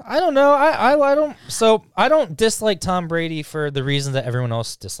 I don't know. I don't. So I don't dislike Tom Brady for the reason that everyone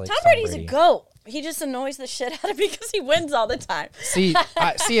else dislikes Tom Brady's Brady. a GOAT. He just annoys the shit out of me because he wins all the time. See,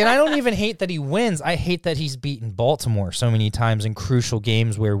 and I don't even hate that he wins. I hate that he's beaten Baltimore so many times in crucial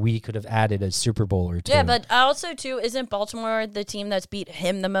games where we could have added a Super Bowl or two. Yeah, but also, too, isn't Baltimore the team that's beat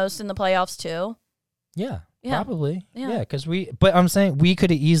him the most in the playoffs, too? Yeah, Yeah. probably. Yeah. Yeah, because but I'm saying we could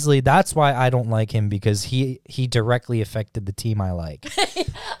have easily, that's why I don't like him, because he directly affected the team I like.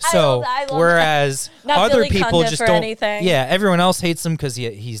 So, I love whereas Not other Billy people Cundiff just or don't. anything. Yeah, everyone else hates him because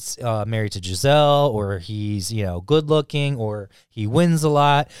he's married to Giselle, or he's, good looking, or he wins a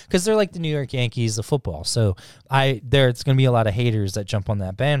lot, because they're like the New York Yankees of football. So there's going to be a lot of haters that jump on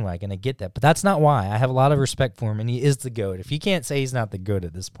that bandwagon. I get that, but that's not why. I have a lot of respect for him, and he is the GOAT. If he can't say he's not the GOAT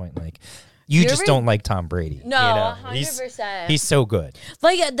at this point, like, you just don't like Tom Brady. No, 100%. He's so good.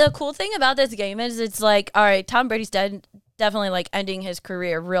 Like, the cool thing about this game is it's like, all right, Tom Brady's definitely like ending his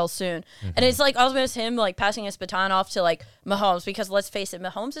career real soon. Mm-hmm. And it's like almost him like passing his baton off to like Mahomes, because let's face it,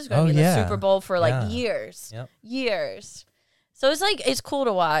 Mahomes is going to be in the Super Bowl for like years. Yep. Years. So it's like, it's cool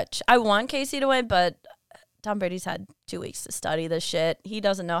to watch. I want Casey to win, but Tom Brady's had 2 weeks to study this shit. He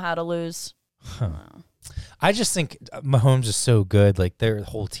doesn't know how to lose. I just think Mahomes is so good. Like, their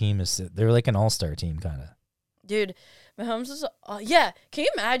whole team they're like an all-star team, kind of. Dude, Mahomes is, yeah. Can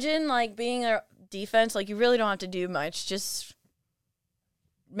you imagine like being a defense? Like, you really don't have to do much. Just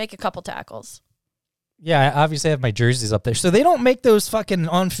make a couple tackles. Yeah, I obviously have my jerseys up there. So they don't make those fucking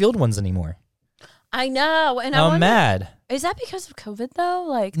on-field ones anymore. I know. And I'm mad. Is that because of COVID, though?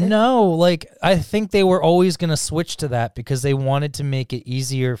 Like, No, like, I think they were always going to switch to that because they wanted to make it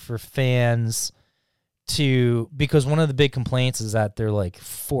easier for fans because one of the big complaints is that they're like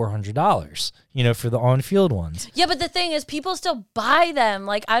 $400, for the on-field ones. Yeah, but the thing is, people still buy them.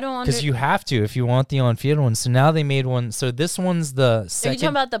 Like, I don't Because you have to if you want the on-field ones. So now they made one. So this one's the second. Are you talking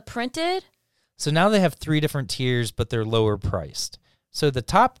about the printed? So now they have 3 different tiers, but they're lower priced. So the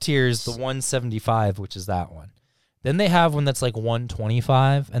top tier is the $175, which is that one. Then they have one that's like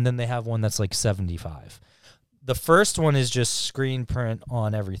 $125, and then they have one that's like $75. The first one is just screen print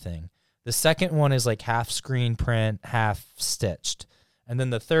on everything. The second one is like half screen print, half stitched. And then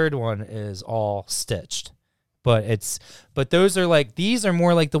the third one is all stitched. But those are like, these are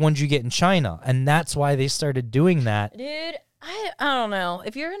more like the ones you get in China. And that's why they started doing that. Dude, I don't know.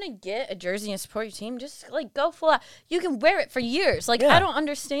 If you're going to get a jersey and support your team, just like go full out. You can wear it for years. Like, Yeah. I don't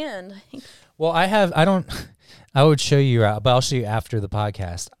understand. Well, I would show you, but I'll show you after the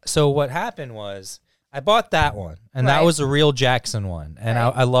podcast. So what happened was, I bought that one, and that Right. was a real Jackson one, and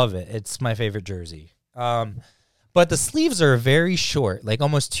Right. I love it. It's my favorite jersey. But the sleeves are very short, like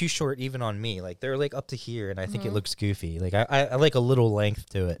almost too short even on me. Like, they're like up to here, and I think it looks goofy. Like, I like a little length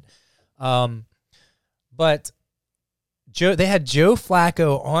to it. But they had Joe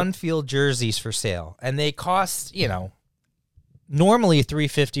Flacco on-field jerseys for sale, and they cost, normally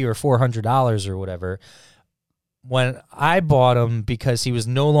 $350 or $400 or whatever. When I bought him, because he had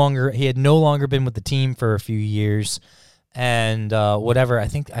no longer been with the team for a few years, and whatever, I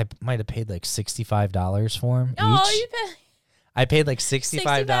think I might have paid like $65 for him each. I paid like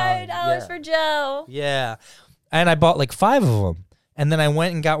 $65 $65 for Joe. Yeah, and I bought like 5 of them, and then I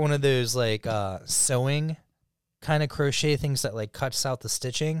went and got one of those like sewing kind of crochet things that like cuts out the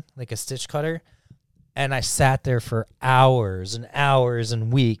stitching, like a stitch cutter. And I sat there for hours and hours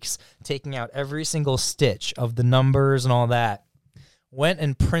and weeks taking out every single stitch of the numbers and all that. went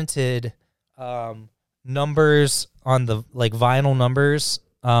and printed numbers on the like vinyl numbers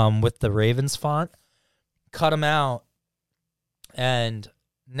with the Ravens font, cut them out, and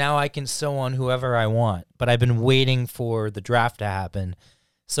now I can sew on whoever I want. But I've been waiting for the draft to happen.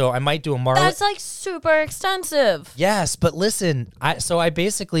 So I might do a Marlon. That's like super extensive. Yes, but listen, I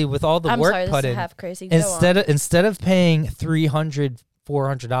basically with all the I'm work sorry, put this is in, half crazy. Go instead of paying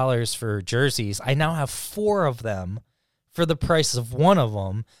 $300-$400 for jerseys, I now have 4 of them for the price of one of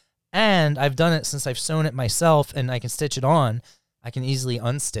them, and I've done it since I've sewn it myself, and I can stitch it on. I can easily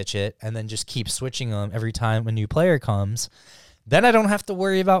unstitch it and then just keep switching them every time a new player comes. Then I don't have to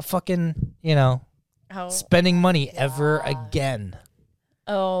worry about fucking, spending money ever again.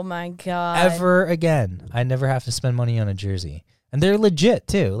 Oh my God. Ever again. I never have to spend money on a jersey. And they're legit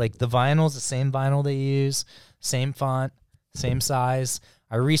too. Like the vinyl's the same vinyl they use, same font, same size.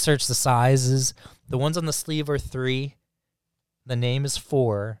 I researched the sizes. The ones on the sleeve are 3. The name is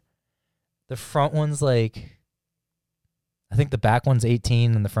 4. The front one's like, I think the back one's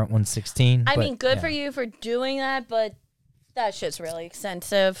 18 and the front one's 16. I mean, good for you for doing that, but that shit's really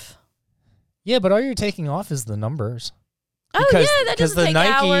expensive. Yeah, but all you're taking off is the numbers. That doesn't take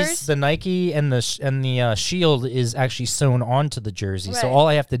hours. The Nike and the shield is actually sewn onto the jersey. Right. So all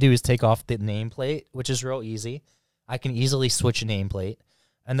I have to do is take off the nameplate, which is real easy. I can easily switch a nameplate,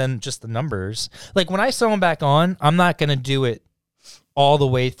 and then just the numbers. Like when I sew them back on, I'm not gonna do it all the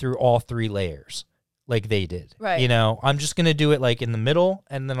way through all 3 layers like they did. Right. I'm just gonna do it like in the middle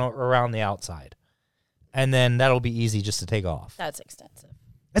and then around the outside, and then that'll be easy just to take off. That's extensive.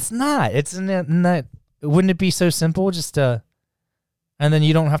 It's not. It's not. Wouldn't it be so simple just to, and then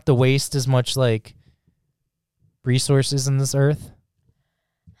you don't have to waste as much like resources in this earth?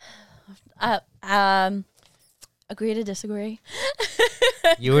 Agree to disagree.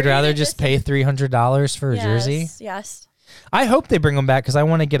 You would rather just pay $300 for a jersey? Yes. I hope they bring them back because I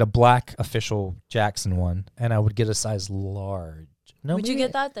want to get a black official Jackson one, and I would get a size large. No, Would you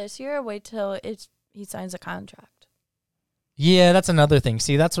get that this year or wait till he signs a contract? Yeah, that's another thing.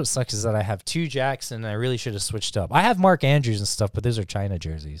 See, that's what sucks is that I have 2 Jackson, and I really should have switched up. I have Mark Andrews and stuff, but those are China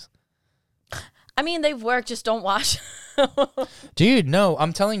jerseys. I mean, they've worked, just don't wash. Dude, no,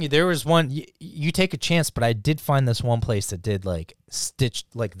 I'm telling you, there was one, you take a chance, but I did find this one place that did like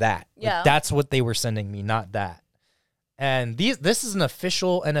stitched like that. Yeah. Like, that's what they were sending me, not that. And this is an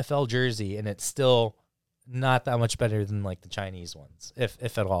official NFL jersey, and it's still not that much better than like the Chinese ones,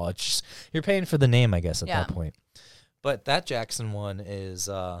 if at all. It's just, you're paying for the name, I guess, at that point. But that Jackson one is,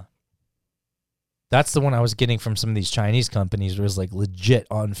 that's the one I was getting from some of these Chinese companies. Where it was like legit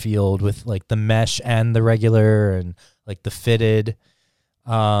on field with like the mesh and the regular and like the fitted.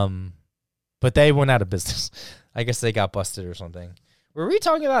 But they went out of business. I guess they got busted or something. Were we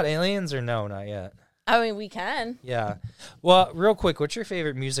talking about aliens or no? Not yet. I mean, we can. Yeah. Well, real quick, what's your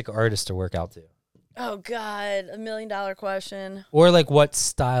favorite music artist to work out to? Oh, God. $1 million question. Or like what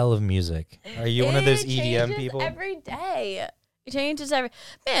style of music? Are you one of those EDM people? Every day. It changes every...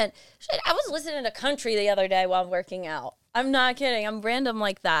 Man, shit, I was listening to country the other day while working out. I'm not kidding. I'm random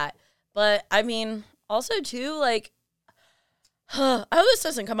like that. But, I mean, also, too, like... I hope this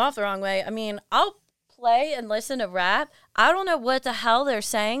doesn't come off the wrong way. I mean, I'll play and listen to rap. I don't know what the hell they're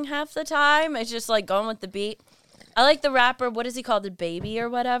saying half the time. It's just, like, going with the beat. I like the rapper, what is he called? The Baby or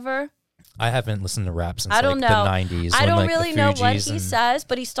whatever? I haven't listened to rap since I don't like know. the 90s. I don't like, really know what he says,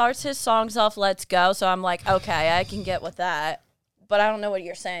 but he starts his songs off "Let's Go," so I'm like, okay, I can get with that. But I don't know what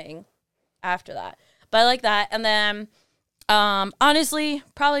you're saying after that. But I like that. And then, honestly,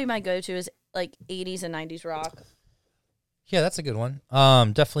 probably my go-to is like 80s and 90s rock. Yeah, that's a good one.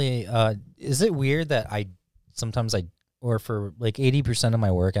 Definitely. Is it weird that sometimes or for like 80% of my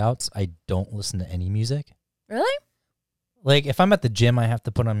workouts, I don't listen to any music? Really? Like, if I'm at the gym, I have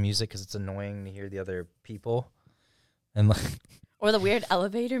to put on music because it's annoying to hear the other people. And like, or the weird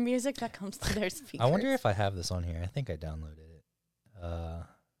elevator music that comes through their speakers. I wonder if I have this on here. I think I downloaded it.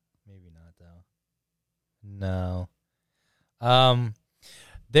 Maybe not, though. No.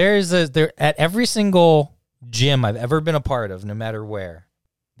 There at every single gym I've ever been a part of, no matter where,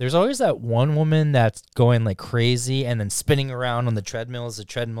 there's always that one woman that's going like crazy and then spinning around on the treadmills. The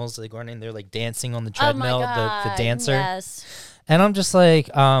treadmills, they're going in, they're like dancing on the treadmill, the dancer. Yes. And I'm just like,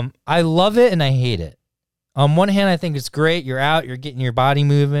 I love it and I hate it. On one hand, I think it's great. You're out, you're getting your body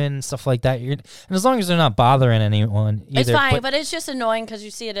moving and stuff like that. And as long as they're not bothering anyone either. It's fine, but it's just annoying because you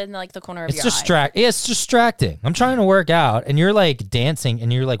see it in like the corner of your eye. It's distracting. I'm trying to work out and you're like dancing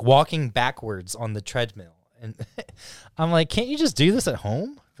and you're like walking backwards on the treadmill. And I'm like, can't you just do this at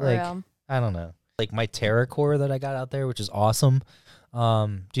home? Like, I don't know. Like my TerraCore that I got out there, which is awesome.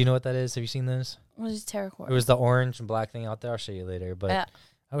 Do you know what that is? Have you seen those? What is terracotta? It was the orange and black thing out there. I'll show you later. But Yeah.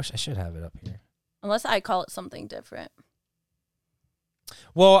 I should have it up here. Unless I call it something different.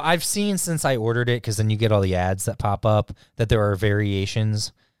 Well, I've seen since I ordered it, because then you get all the ads that pop up, that there are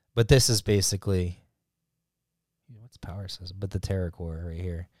variations. But this is basically, what's power says? But the terracotta right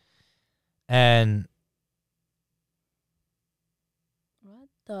here. And What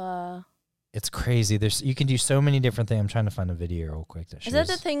the? it's crazy. You can do so many different things. I'm trying to find a video real quick that shows. Is that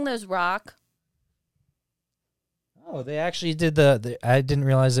the thing those rock? Oh, they actually did I didn't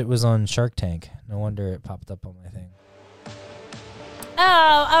realize it was on Shark Tank. No wonder it popped up on my thing.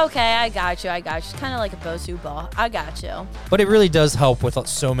 Oh, okay. I got you. It's kind of like a Bosu ball. I got you. But it really does help with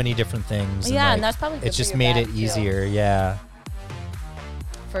so many different things. Yeah, and that's probably good it just for your made back, it too. easier. Yeah.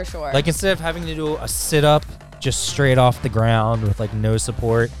 For sure. Like instead of having to do a sit up just straight off the ground with like no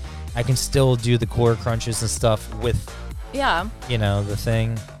support, I can still do the core crunches and stuff with, yeah. the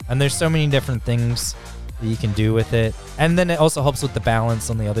thing. And there's so many different things that you can do with it. And then it also helps with the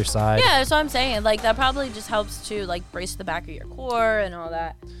balance on the other side. Yeah, that's what I'm saying. Like, that probably just helps to, like, brace the back of your core and all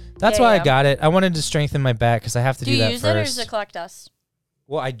that. That's why I got it. I wanted to strengthen my back because I have to do that first. Do you use it or does it collect dust?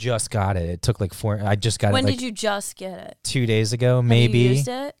 Well, I just got it. It took like I just got it. When did you just get it? 2 days ago, maybe. Have you used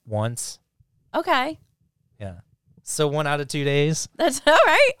it? Once. Okay. Yeah. So 1 out of 2 days. That's all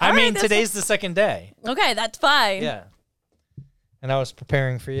right. I mean, today's the second day. Okay, that's fine. Yeah. And I was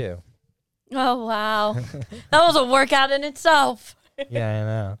preparing for you. Oh, wow. That was a workout in itself.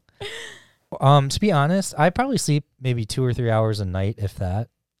 Yeah, I know. To be honest, I probably sleep maybe 2 or 3 hours a night, if that.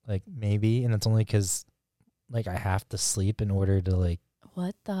 Like, maybe. And it's only because, like, I have to sleep in order to, like,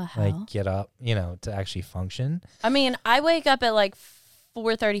 what the hell? Like, get up, to actually function. I mean, I wake up at, like,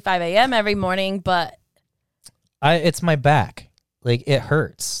 4:35 a.m. every morning, but it's my back. Like, it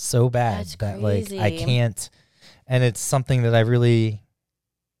hurts so bad That's that, like, crazy. I can't. And it's something that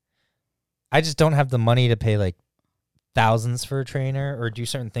I just don't have the money to pay, like, thousands for a trainer or do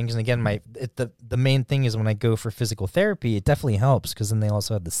certain things. And again, the main thing is when I go for physical therapy, it definitely helps because then they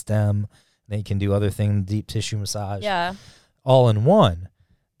also have the stem. They can do other things, deep tissue massage. yeah. All in one.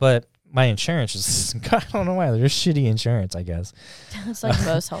 But my insurance is, I don't know why. There's shitty insurance, I guess. It's like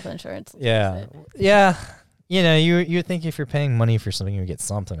most health insurance. Yeah. Yeah. You think if you're paying money for something, you get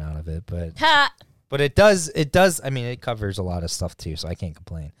something out of it. But it does, I mean, it covers a lot of stuff too, so I can't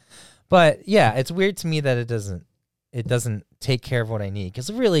complain. But yeah, it's weird to me that it doesn't take care of what I need.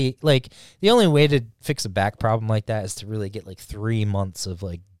 Because really, like, the only way to fix a back problem like that is to really get like 3 months of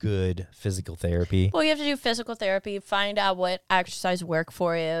like good physical therapy. Well, you have to do physical therapy, find out what exercise work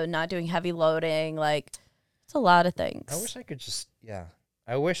for you, not doing heavy loading. Like, it's a lot of things. I wish I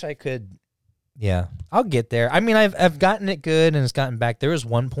could Yeah, I'll get there. I mean, I've gotten it good and it's gotten back. There was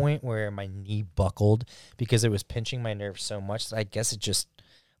one point where my knee buckled because it was pinching my nerves so much that I guess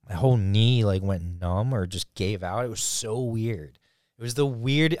my whole knee like went numb or just gave out. It was so weird. It was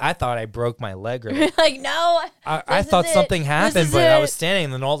I thought I broke my leg. Or like, no. I thought something happened, but I was standing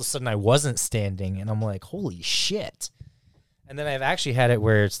and then all of a sudden I wasn't standing and I'm like, holy shit. And then I've actually had it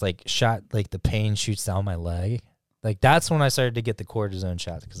where it's like shot, like the pain shoots down my leg. Like that's when I started to get the cortisone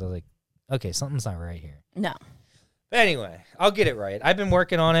shots because I was like, okay, something's not right here. No. But anyway, I'll get it right. I've been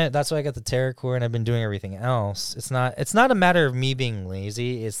working on it. That's why I got the TerraCore and I've been doing everything else. It's not a matter of me being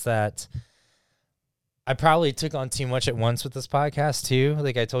lazy. It's that I probably took on too much at once with this podcast too.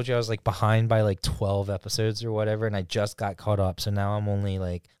 Like I told you, I was like behind by like 12 episodes or whatever, and I just got caught up. So now I'm only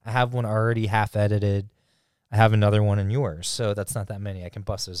like, I have one already half edited. I have another one in yours. So that's not that many. I can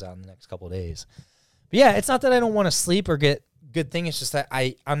bust those out in the next couple of days. But yeah, it's not that I don't want to sleep or get good thing. It's just that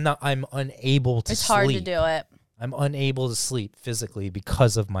I'm unable to sleep. It's hard to do it. I'm unable to sleep physically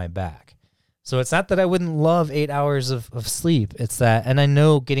because of my back. So it's not that I wouldn't love 8 hours of sleep. It's that, and I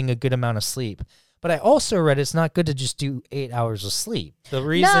know getting a good amount of sleep. But I also read it's not good to just do 8 hours of sleep. The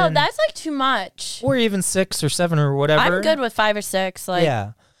reason, no, that's like too much. or even 6 or 7 or whatever. I'm good with 5 or 6. Like,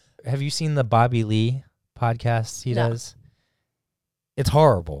 yeah. Have you seen the Bobby Lee podcast he No. does? It's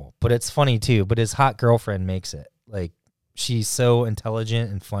horrible, but it's funny too. But his hot girlfriend makes it. Like, she's so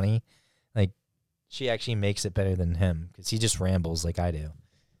intelligent and funny. Like, she actually makes it better than him because he just rambles like I do.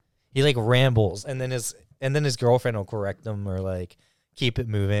 He like rambles, and then his girlfriend will correct him or like keep it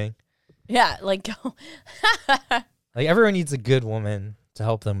moving. yeah, like go. Like everyone needs a good woman to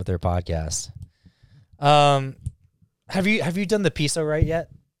help them with their podcast. Have you done the piso right yet?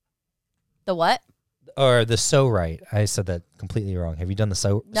 The what? Or the so right? I said that completely wrong. Have you done the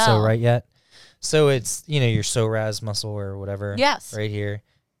so No. right yet? So it's your psoas muscle or whatever. Yes. Right here,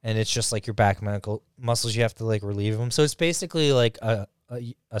 and it's just like your back muscles. You have to like relieve them. So it's basically like a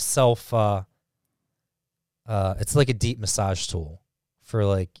self. It's like a deep massage tool for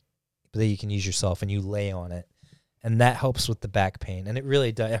like that you can use yourself, and you lay on it, and that helps with the back pain. And it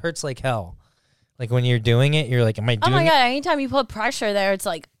really does. It hurts like hell. Like when you're doing it, you're like, am I doing Oh my it? God, anytime you put pressure there, it's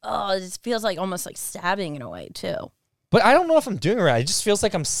like, oh, it feels like almost like stabbing in a way too. But I don't know if I'm doing it right. It just feels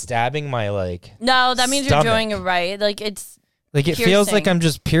like I'm stabbing my like. No, that means stomach. you're doing it right. Like it's Like it feels like piercing. I'm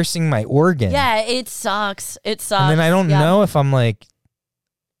just piercing my organ. Yeah, it sucks. It sucks. And then I don't Yeah. know if I'm like,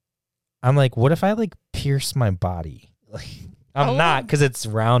 what if I like pierce my body? Like I'm not, because it's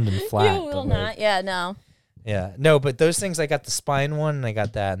round and flat. You but, will like, not. Yeah, no. Yeah, no, but those things, I got the spine one and I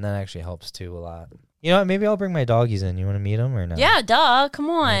got that, and that actually helps too a lot. You know what? Maybe I'll bring my doggies in. You want to meet them or no? Yeah, duh. Come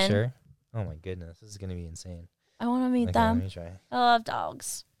You on. sure? Oh my goodness, this is gonna be insane. I want to meet Okay, them. let me try. I love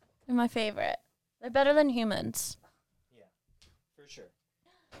dogs. They're my favorite. They're better than humans. Yeah, for sure.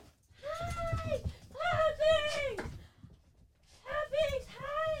 Hi! Happy! Happy!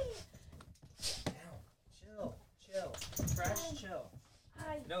 Hi! Chill, fresh, chill.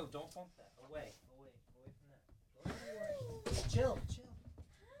 Hi. No, don't bump that. Away from that. Chill.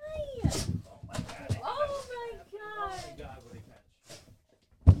 Hi! Oh my god. Oh my god! God, what a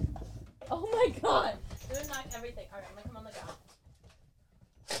catch. Oh my god! They're gonna knock everything. Alright, I'm gonna come on the ground.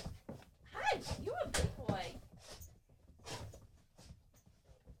 Hi! You're a big boy.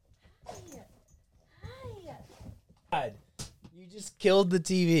 Hi! Hi! God, you just killed the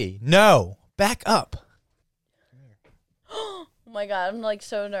TV. No, back up. Oh my god, I'm like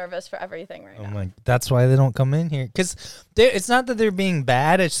so nervous for everything right Oh now. my, that's why they don't come in here. Because it's not that they're being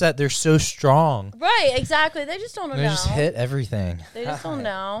bad, it's that they're so strong. Right, exactly. They just don't know. They just hit everything. They just don't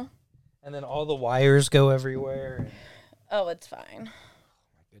know. And then all the wires go everywhere. Oh, it's fine.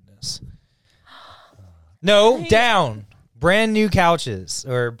 Goodness. No, down. Brand new couches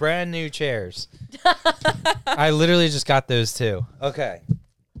or brand new chairs. I literally just got those too. Okay.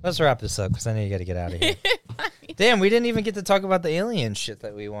 Let's wrap this up because I know you got to get out of here. Damn, we didn't even get to talk about the alien shit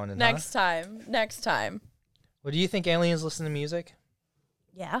that we wanted. Next time. Next time. What do you think aliens listen to music?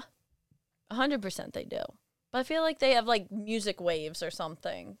 Yeah. 100% they do. But I feel like they have like music waves or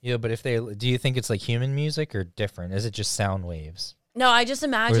something. Yeah, but do you think it's like human music or different? Is it just sound waves? No, I just Or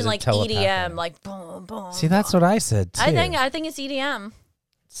imagine is it like telepathic? EDM, like boom, boom. See, that's what I said too. I think it's EDM. It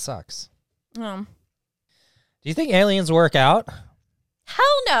sucks. Um, Do you think aliens work out?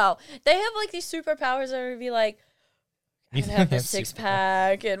 hell no. They have like these superpowers that would be like, I You can think have they the have six superpowers?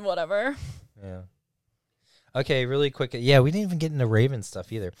 pack and whatever. Yeah. Okay, really quick. Yeah, we didn't even get into Raven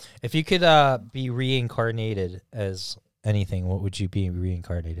stuff either. If you could be reincarnated as anything, what would you be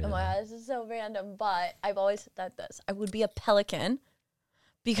reincarnated Oh my as? god, this is so random, but I've always said this. I would be a pelican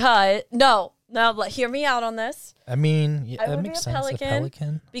because hear me out on this. I mean, yeah, I that would makes be a sense. pelican. A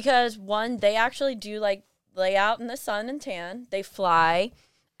pelican. Because one, they actually do like lay out in the sun and tan. They fly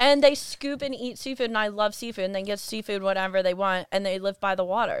and they scoop and eat seafood, and I love seafood, and they get seafood whenever they want, and they live by the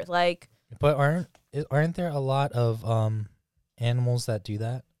water. Like, But aren't there a lot of animals that do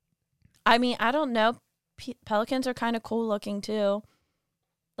that? I mean, I don't know. Pelicans are kind of cool looking too.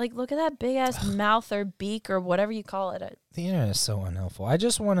 Like, look at that big ass mouth or beak or whatever you call it. The internet is so unhelpful. I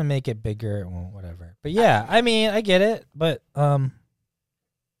just want to make it bigger, well, whatever. But yeah, I mean, I get it, but I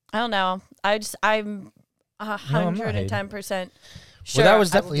don't know. I'm not 110% sure. well, that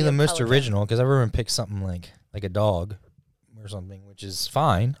was I will definitely be the a most pelican. original because everyone picked something like a dog or something, which is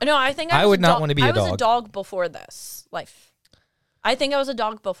fine. No, I think I was would a not dog- want to be a I was a dog. dog before this life. I think I was a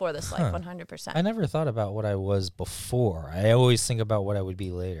dog before this life, Huh. 100%. I never thought about what I was before. I always think about what I would be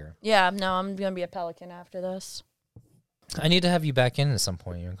later. Yeah, no, I'm going to be a pelican after this. I need to have you back in at some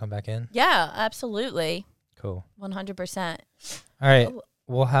point. You want to come back in? Yeah, absolutely. Cool. 100%. All right. Oh.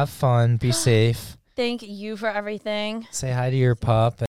 We'll have fun. Be safe. Thank you for everything. Say hi to your pup.